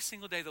every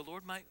single day the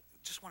Lord might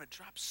just want to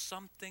drop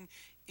something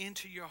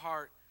into your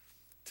heart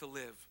to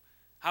live.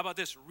 How about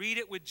this? Read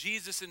it with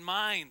Jesus in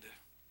mind.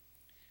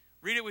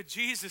 Read it with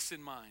Jesus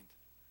in mind.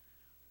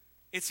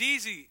 It's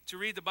easy to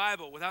read the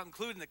Bible without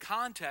including the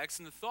context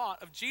and the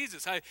thought of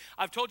Jesus.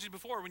 I've told you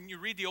before, when you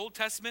read the Old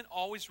Testament,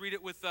 always read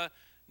it with the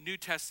New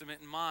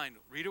Testament in mind.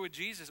 Read it with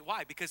Jesus.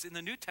 Why? Because in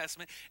the New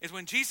Testament is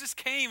when Jesus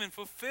came and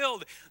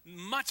fulfilled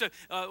much of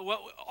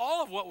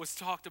all of what was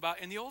talked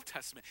about in the Old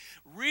Testament.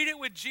 Read it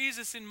with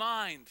Jesus in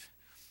mind.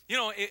 You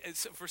know,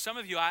 for some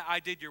of you, I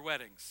did your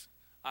weddings.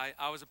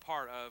 I was a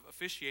part of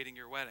officiating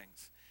your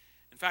weddings.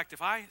 In fact,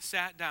 if I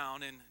sat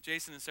down in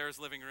Jason and Sarah's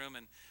living room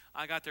and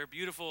I got their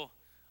beautiful...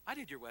 I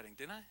did your wedding,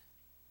 didn't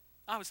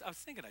I? I was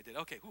thinking I did.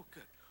 Okay, ooh,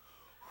 good.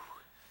 I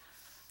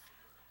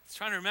was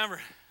trying to remember.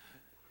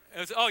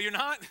 Oh, you're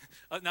not?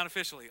 Not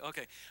officially.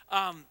 Okay.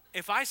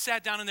 If I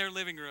sat down in their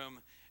living room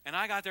and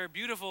I got their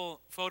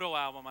beautiful photo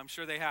album, I'm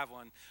sure they have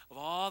one, of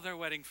all their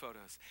wedding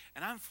photos,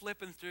 and I'm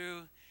flipping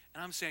through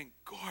and I'm saying,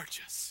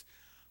 gorgeous,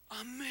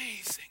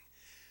 amazing,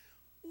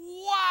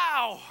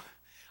 wow.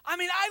 I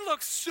mean, I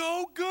look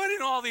so good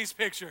in all these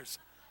pictures.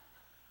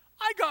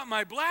 I got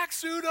my black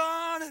suit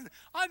on, and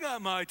I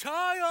got my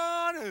tie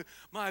on, and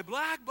my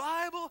black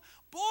Bible.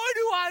 Boy,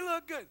 do I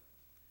look good.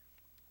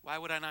 Why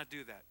would I not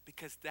do that?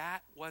 Because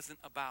that wasn't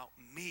about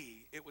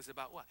me. It was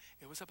about what?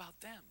 It was about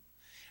them.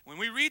 When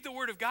we read the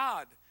Word of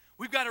God,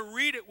 we've got to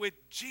read it with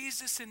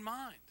Jesus in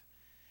mind.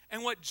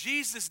 And what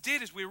Jesus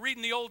did is we read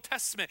in the Old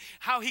Testament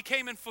how he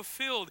came and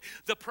fulfilled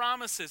the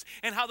promises,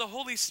 and how the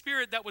Holy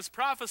Spirit that was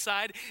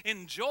prophesied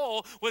in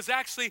Joel was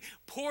actually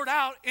poured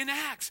out in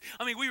Acts.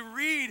 I mean, we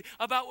read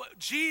about what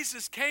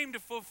Jesus came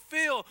to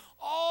fulfill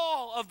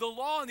all of the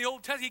law in the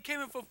Old Testament. He came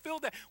and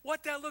fulfilled that.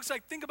 What that looks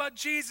like. Think about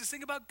Jesus.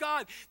 Think about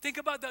God. Think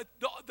about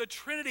the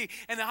Trinity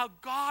and how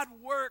God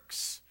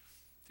works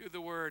through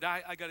the Word.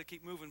 I got to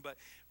keep moving, but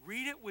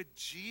read it with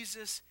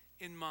Jesus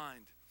in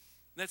mind.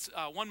 Let's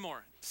one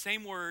more.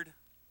 Same word.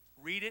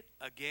 Read it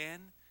again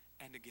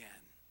and again.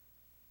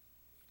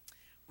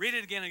 Read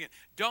it again and again.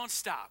 Don't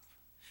stop.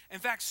 In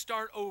fact,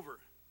 start over.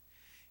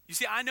 You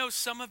see, I know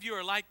some of you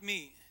are like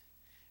me,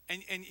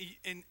 and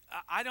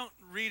I don't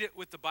read it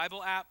with the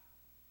Bible app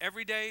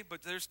every day,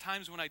 but there's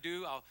times when I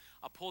do. I'll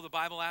pull the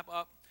Bible app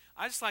up.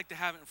 I just like to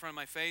have it in front of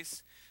my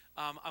face.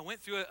 I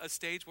went through a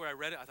stage where I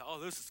read it. I thought,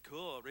 oh, this is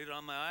cool. I'll read it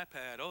on my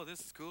iPad. Oh,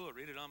 this is cool. I'll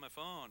read it on my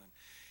phone.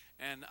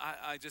 And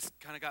I just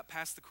kind of got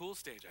past the cool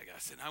stage, I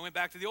guess. And I went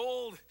back to the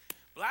old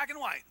black and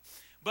white.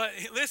 But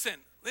listen.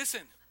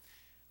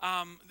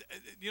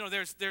 You know,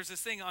 there's this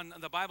thing on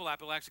the Bible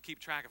app. It'll actually keep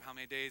track of how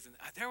many days. And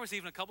there was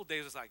even a couple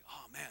days I was like,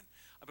 oh, man,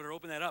 I better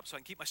open that up so I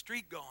can keep my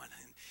streak going.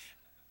 And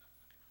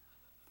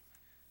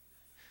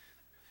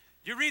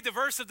you read the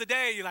verse of the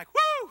day. You're like,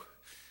 woo!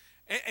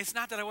 It's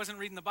not that I wasn't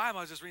reading the Bible.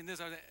 I was just reading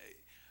this.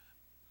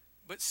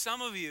 But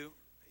some of you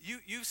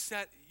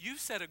set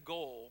a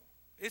goal.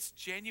 It's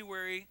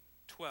January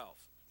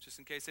 12th, just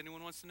in case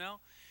anyone wants to know.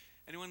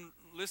 Anyone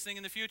listening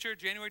in the future,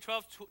 January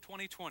 12th,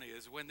 2020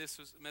 is when this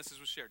message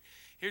was shared.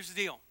 Here's the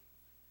deal.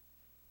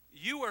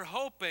 You were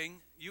hoping,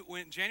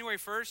 when January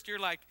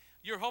 1st,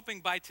 you're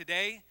hoping by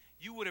today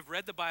you would have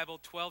read the Bible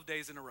 12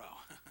 days in a row.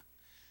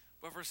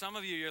 But for some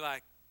of you, you're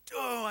like,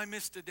 oh, I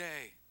missed a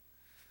day.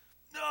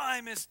 No,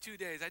 I missed 2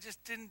 days. I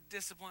just didn't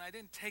discipline. I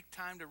didn't take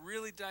time to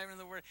really dive into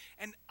the Word.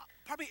 And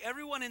probably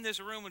everyone in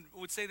this room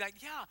would say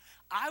that, yeah,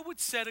 I would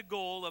set a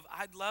goal of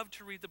I'd love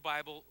to read the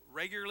Bible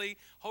regularly,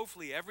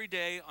 hopefully every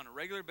day on a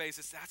regular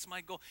basis. That's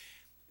my goal.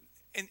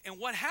 And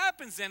what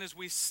happens then is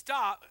we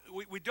stop.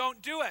 We don't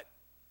do it.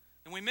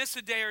 And we miss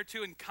a day or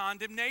two, and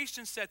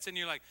condemnation sets in.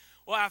 You're like,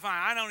 well,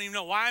 I don't even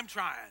know why I'm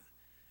trying.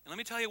 And let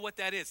me tell you what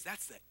that is.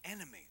 That's the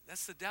enemy.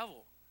 That's the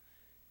devil.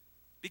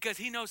 Because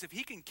he knows if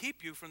he can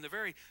keep you from the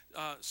very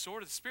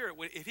sword of the Spirit,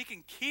 if he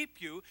can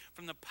keep you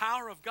from the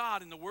power of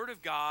God and the Word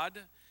of God,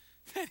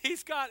 then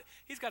he's got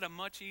a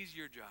much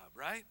easier job,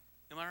 right?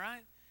 Am I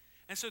right?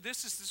 And so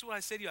this is what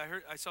I say to you.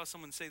 I saw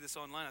someone say this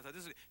online. I thought,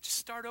 just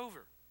start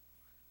over.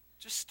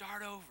 Just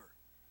start over.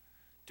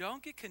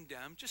 Don't get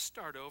condemned. Just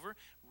start over.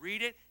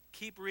 Read it.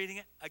 Keep reading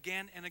it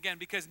again and again.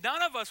 Because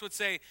none of us would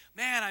say,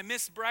 man, I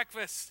missed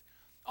breakfast.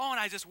 Oh, and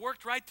I just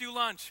worked right through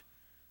lunch.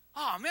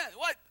 Oh, man,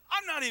 what?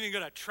 I'm not even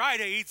going to try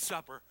to eat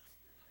supper.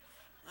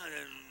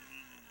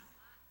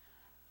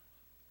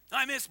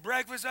 I missed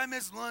breakfast. I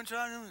missed lunch.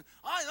 I'm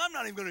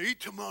not even going to eat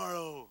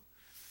tomorrow.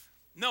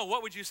 No,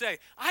 what would you say?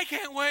 I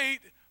can't wait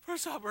for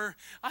supper.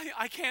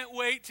 I can't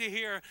wait to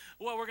hear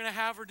what we're going to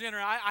have for dinner.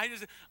 I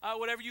just,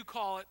 whatever you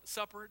call it,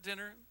 supper,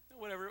 dinner,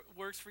 whatever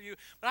works for you.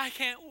 But I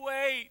can't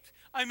wait.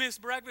 I miss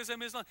breakfast. I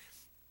miss lunch.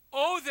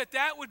 Oh,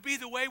 that would be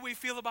the way we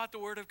feel about the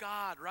Word of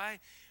God, right?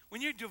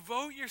 When you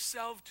devote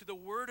yourself to the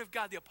Word of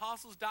God, the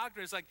Apostles'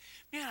 Doctrine, it's like,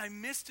 man, I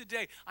missed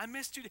today. I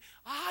missed today.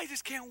 I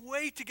just can't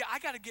wait I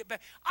got to get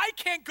back. I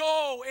can't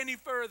go any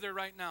further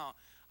right now.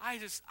 I've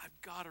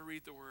got to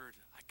read the Word.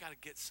 I've got to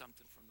get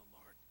something from the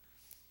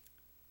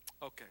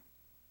Lord. Okay,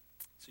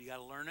 so you got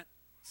to learn it.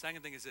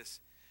 Second thing is this.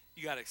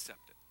 You got to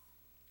accept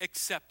it.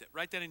 Accept it.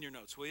 Write that in your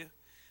notes, will you?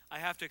 I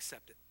have to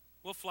accept it.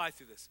 We'll fly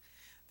through this.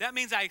 That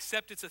means I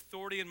accept its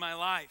authority in my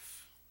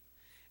life.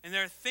 And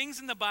there are things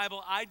in the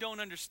Bible I don't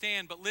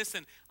understand, but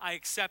listen, I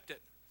accept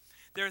it.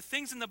 There are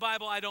things in the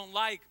Bible I don't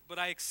like, but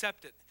I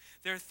accept it.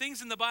 There are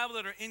things in the Bible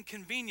that are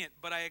inconvenient,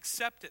 but I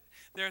accept it.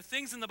 There are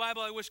things in the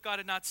Bible I wish God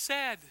had not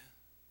said,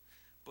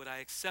 but I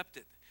accept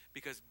it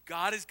because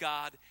God is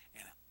God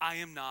and I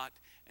am not,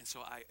 and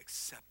so I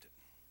accept it.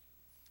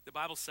 The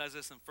Bible says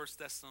this in 1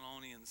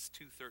 Thessalonians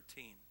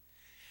 2:13.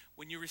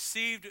 When you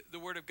received the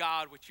word of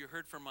God, which you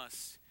heard from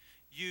us,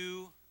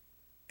 you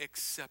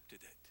accepted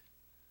it.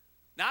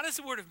 Not as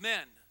the word of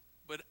men,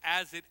 but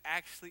as it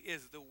actually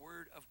is, the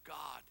word of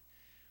God,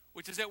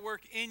 which is at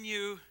work in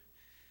you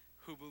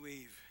who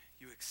believe.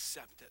 You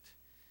accept it.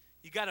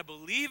 You got to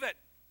believe it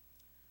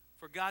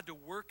for God to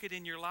work it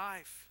in your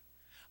life.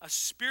 A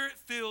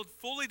spirit-filled,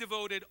 fully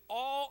devoted,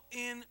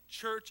 all-in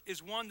church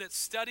is one that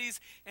studies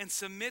and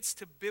submits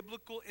to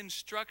biblical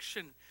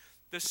instruction.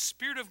 The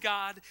Spirit of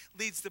God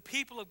leads the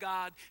people of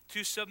God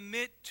to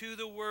submit to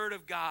the Word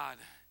of God.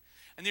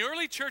 And the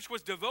early church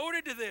was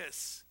devoted to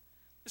this.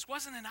 This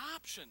wasn't an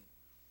option.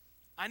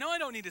 I know I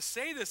don't need to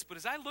say this, but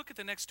as I look at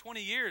the next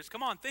 20 years,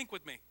 come on, think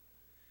with me.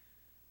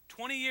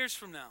 20 years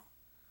from now,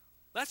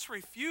 let's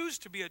refuse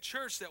to be a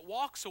church that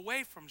walks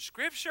away from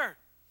Scripture.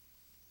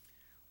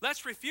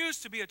 Let's refuse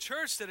to be a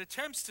church that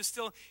attempts to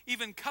still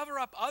even cover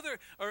other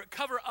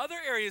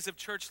areas of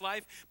church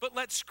life, but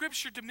let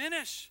Scripture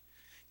diminish.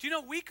 Do you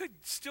know we could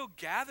still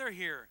gather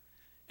here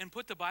and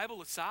put the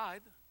Bible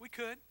aside? We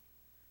could.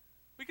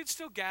 We could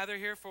still gather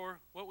here for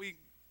what we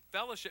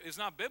fellowship. It's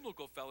not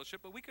biblical fellowship,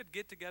 but we could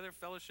get together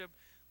fellowship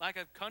like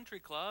a country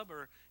club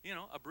or,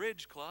 a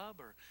bridge club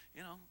or,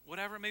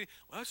 whatever it may be.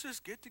 Well, let's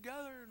just get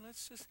together and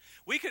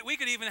we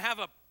could even have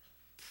a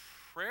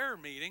prayer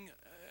meeting.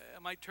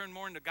 It might turn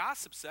more into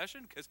gossip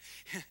session because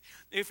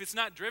if it's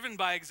not driven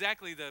by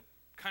exactly the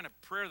kind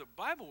of prayer the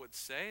Bible would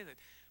say.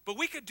 But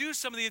we could do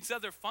some of these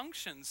other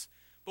functions.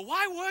 But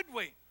why would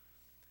we?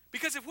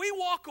 Because if we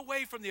walk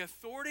away from the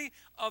authority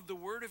of the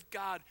Word of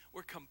God,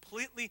 we're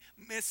completely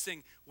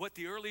missing what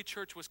the early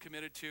church was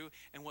committed to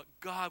and what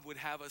God would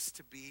have us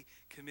to be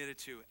committed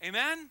to.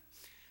 Amen?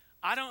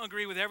 I don't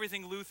agree with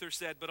everything Luther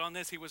said, but on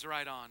this he was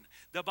right on.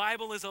 The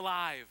Bible is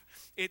alive.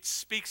 It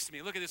speaks to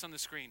me. Look at this on the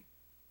screen.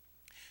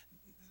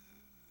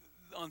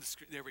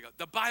 There we go.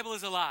 The Bible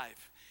is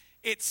alive.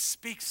 It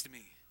speaks to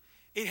me.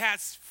 It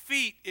has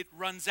feet. It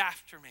runs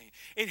after me.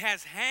 It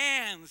has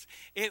hands.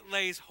 It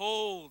lays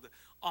hold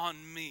on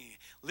me.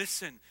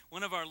 Listen,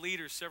 one of our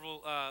leaders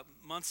several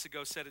months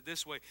ago said it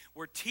this way.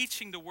 We're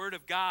teaching the Word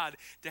of God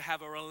to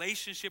have a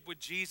relationship with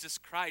Jesus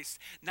Christ,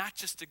 not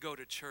just to go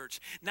to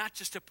church, not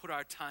just to put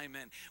our time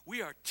in.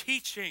 We are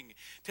teaching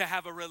to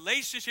have a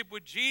relationship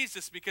with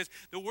Jesus because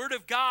the Word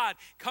of God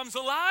comes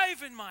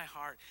alive in my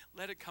heart.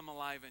 Let it come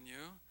alive in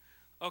you.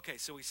 Okay,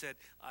 so we said,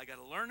 I got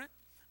to learn it.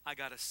 I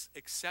got to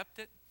accept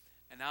it.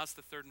 And now it's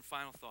the third and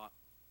final thought.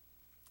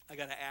 I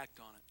got to act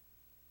on it.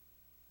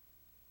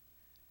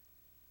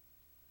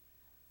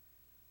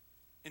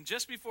 And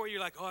just before you're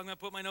like, I'm going to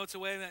put my notes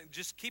away,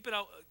 just keep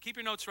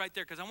your notes right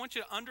there because I want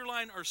you to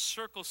underline or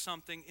circle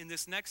something in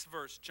this next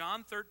verse.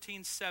 John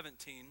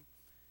 13:17.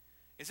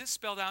 Is it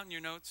spelled out in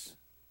your notes?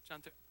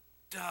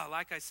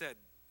 Like I said.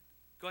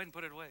 Go ahead and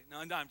put it away. No,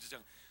 I'm just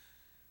joking.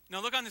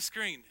 No, look on the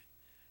screen.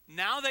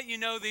 Now that you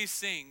know these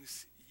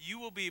things, you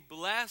will be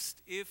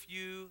blessed if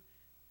you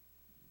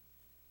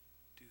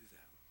do them.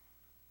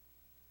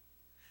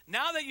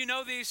 Now that you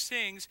know these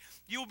things,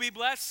 you will be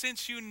blessed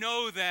since you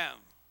know them.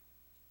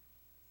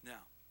 No,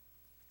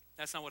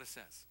 that's not what it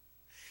says.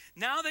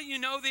 Now that you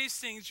know these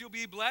things, you'll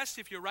be blessed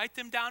if you write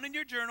them down in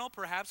your journal,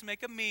 perhaps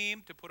make a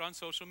meme to put on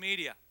social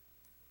media.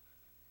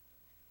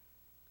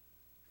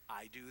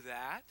 I do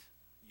that.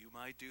 You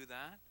might do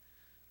that.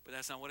 But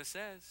that's not what it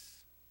says.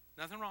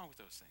 Nothing wrong with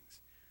those things.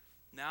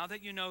 Now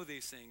that you know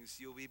these things,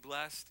 you'll be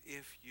blessed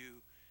if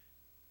you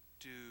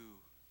do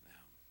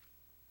them.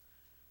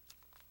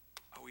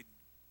 Are we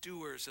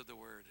doers of the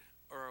word?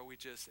 Or are we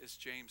just, as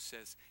James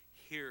says,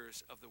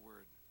 hearers of the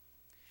word?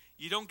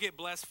 You don't get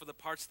blessed for the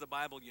parts of the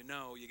Bible you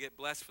know. You get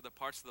blessed for the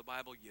parts of the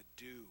Bible you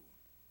do.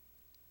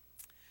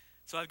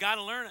 So I've got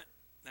to learn it.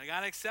 And I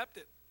got to accept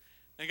it.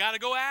 And I got to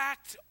go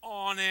act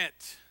on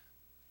it.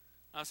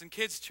 I was in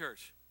kids'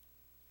 church.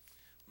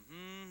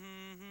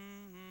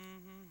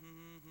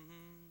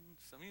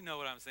 Some of you know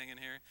what I'm singing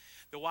here.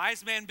 The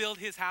wise man built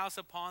his house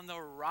upon the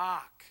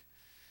rock.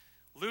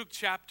 Luke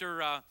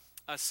chapter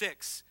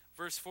 6,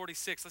 verse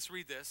 46. Let's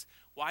read this.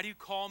 Why do you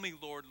call me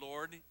Lord,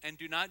 Lord, and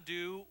do not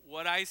do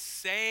what I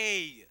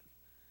say?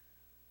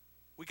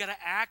 We got to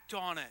act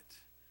on it.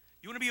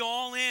 You want to be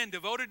all in,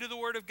 devoted to the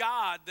Word of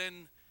God,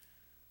 then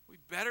we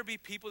better be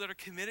people that are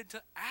committed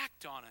to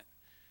act on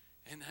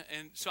it.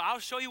 And so I'll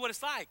show you what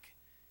it's like.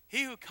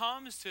 He who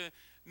comes to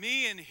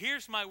me and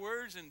hears my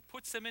words and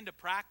puts them into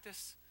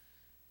practice,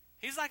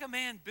 he's like a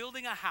man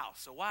building a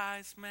house. A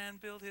wise man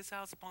built his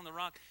house upon the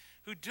rock,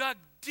 who dug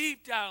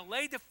deep down,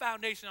 laid the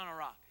foundation on a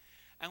rock.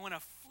 And when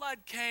a flood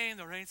came,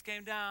 the rains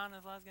came down,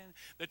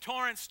 the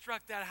torrent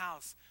struck that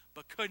house,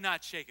 but could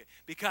not shake it,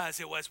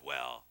 because it was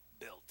well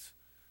built.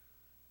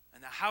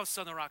 And the house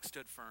on the rock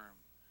stood firm.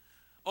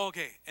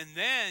 Okay, and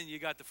then you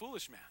got the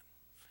foolish man.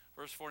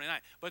 Verse 49.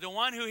 But the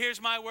one who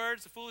hears my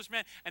words, the foolish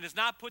man, and does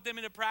not put them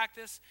into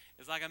practice,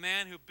 is like a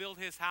man who built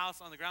his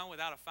house on the ground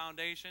without a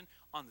foundation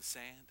on the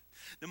sand.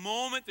 The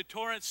moment the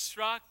torrent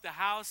struck, the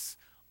house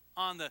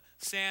on the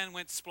sand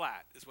went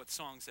splat, is what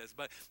song says.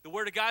 But the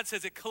Word of God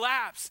says it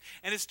collapsed,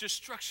 and its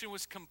destruction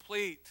was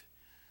complete.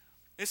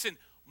 Listen,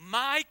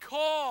 my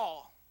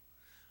call,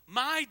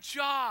 my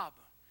job,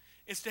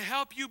 is to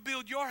help you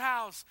build your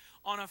house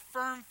on a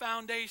firm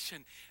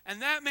foundation.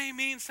 And that may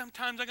mean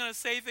sometimes I'm going to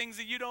say things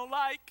that you don't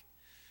like.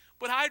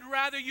 But I'd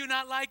rather you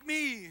not like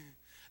me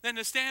than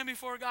to stand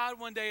before God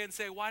one day and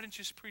say, why didn't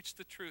you preach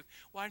the truth?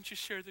 Why didn't you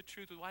share the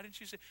truth? Why didn't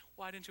you say,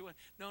 why didn't you?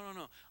 No.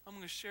 I'm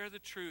going to share the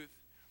truth.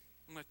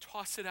 I'm going to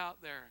toss it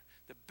out there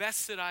the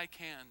best that I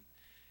can.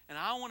 And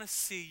I want to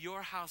see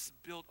your house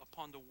built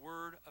upon the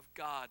Word of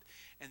God.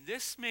 And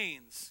this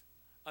means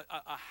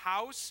a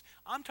house.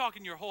 I'm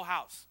talking your whole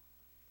house.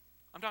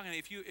 I'm talking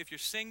if you're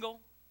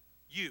single,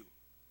 you.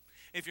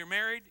 If you're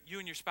married, you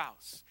and your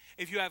spouse.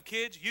 If you have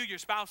kids, you, your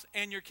spouse,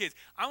 and your kids.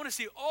 I want to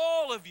see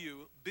all of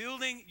you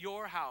building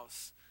your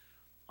house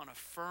on a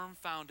firm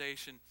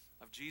foundation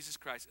of Jesus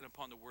Christ and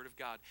upon the Word of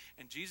God.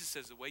 And Jesus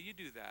says the way you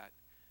do that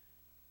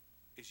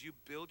is you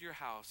build your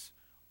house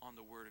on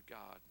the Word of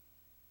God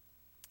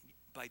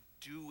by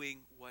doing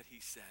what He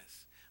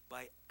says,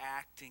 by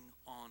acting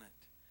on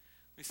it.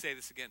 Let me say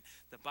this again.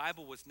 The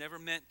Bible was never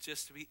meant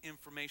just to be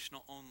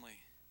informational only.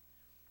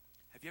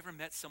 Have you ever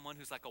met someone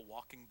who's like a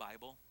walking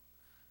Bible,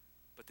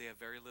 but they have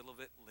very little of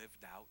it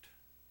lived out?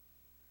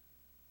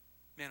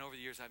 Man, over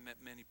the years I've met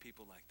many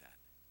people like that.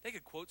 They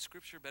could quote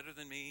Scripture better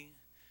than me.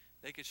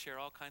 They could share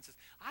all kinds of...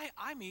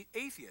 I meet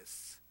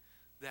atheists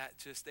that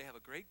just, they have a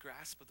great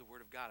grasp of the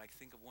Word of God. I can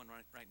think of one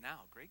right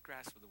now, great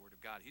grasp of the Word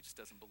of God. He just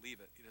doesn't believe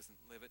it. He doesn't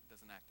live it,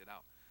 doesn't act it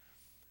out.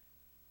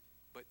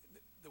 But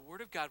the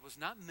Word of God was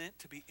not meant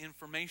to be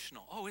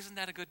informational. Oh, isn't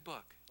that a good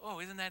book? Oh,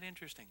 isn't that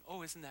interesting?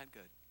 Oh, isn't that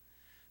good?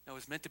 No,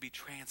 it's meant to be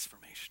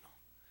transformational.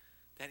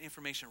 That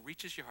information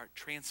reaches your heart,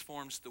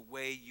 transforms the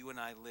way you and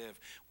I live.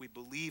 We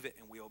believe it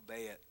and we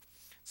obey it.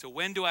 So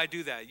when do I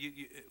do that?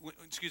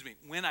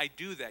 When I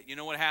do that, you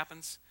know what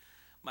happens?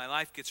 My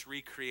life gets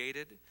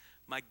recreated.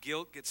 My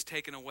guilt gets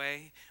taken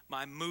away.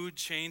 My mood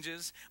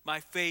changes. My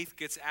faith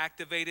gets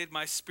activated.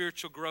 My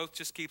spiritual growth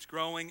just keeps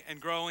growing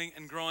and growing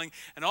and growing.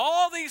 And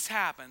all these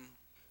happen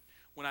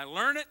when I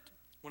learn it,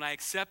 when I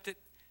accept it,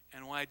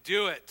 and when I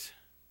do it.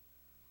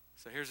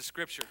 So here's a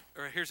scripture,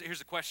 or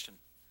here's a question.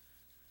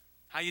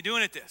 How you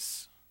doing at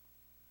this?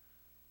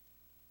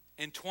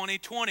 In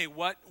 2020,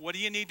 what do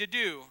you need to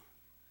do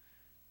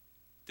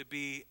to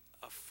be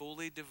a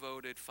fully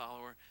devoted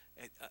follower,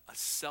 a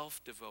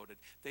self-devoted?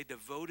 They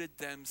devoted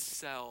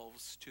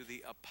themselves to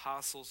the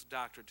apostles'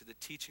 doctrine, to the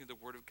teaching of the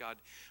Word of God.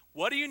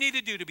 What do you need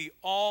to do to be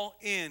all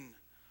in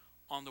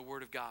on the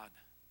Word of God?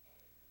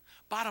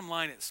 Bottom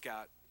line is,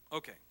 Scott,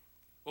 okay,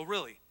 well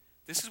really,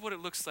 this is what it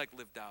looks like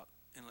lived out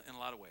in a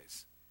lot of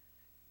ways.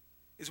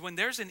 Is when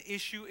there's an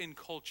issue in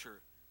culture,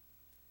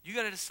 you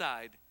got to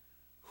decide,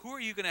 who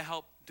are you going to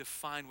help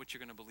define what you're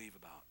going to believe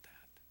about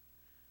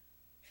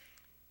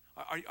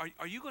that?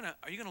 Are you going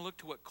to look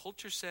to what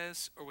culture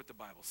says or what the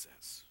Bible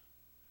says?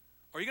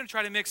 Or are you going to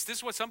try to mix? This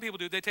is what some people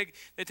do. They take.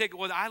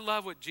 Well, I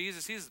love what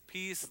Jesus. He's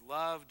peace,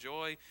 love,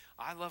 joy.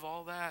 I love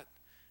all that.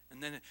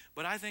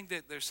 But I think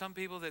that there's some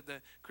people that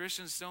the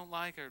Christians don't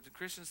like, or the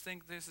Christians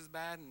think this is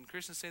bad, and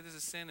Christians say this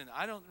is sin, and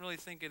I don't really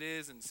think it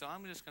is, and so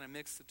I'm just going to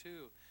mix the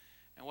two.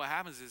 And what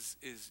happens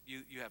is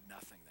you have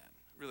nothing then.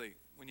 Really,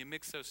 when you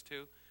mix those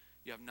two,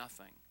 you have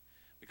nothing.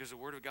 Because the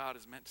Word of God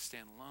is meant to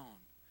stand alone.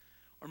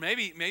 Or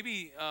maybe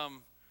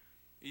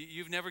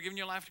you've never given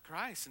your life to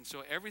Christ, and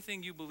so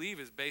everything you believe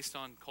is based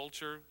on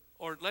culture,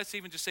 or let's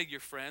even just say your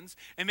friends.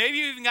 And maybe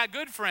you even got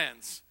good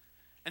friends.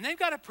 And they've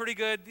got a pretty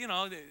good,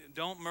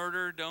 don't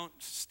murder, don't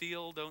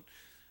steal,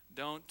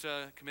 don't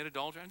commit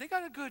adultery. And they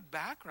got a good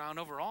background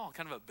overall,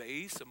 kind of a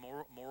base, a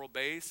moral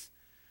base.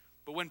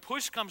 But when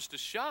push comes to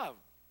shove,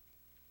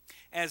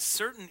 as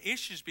certain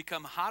issues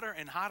become hotter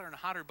and hotter and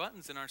hotter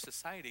buttons in our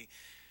society,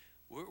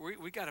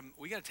 we got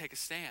to take a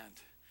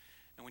stand.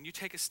 And when you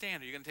take a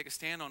stand, are you going to take a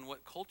stand on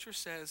what culture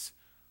says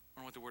or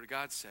on what the Word of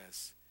God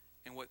says?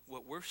 And what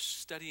we're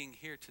studying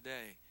here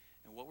today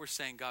and what we're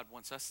saying God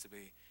wants us to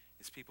be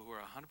is people who are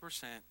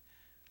 100%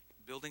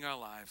 building our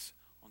lives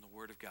on the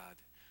Word of God.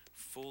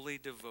 fully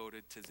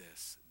devoted to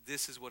this.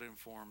 This is what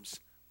informs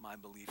my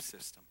belief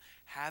system.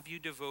 Have you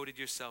devoted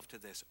yourself to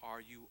this?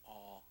 Are you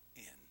all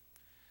in?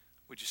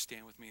 Would you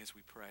stand with me as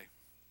we pray?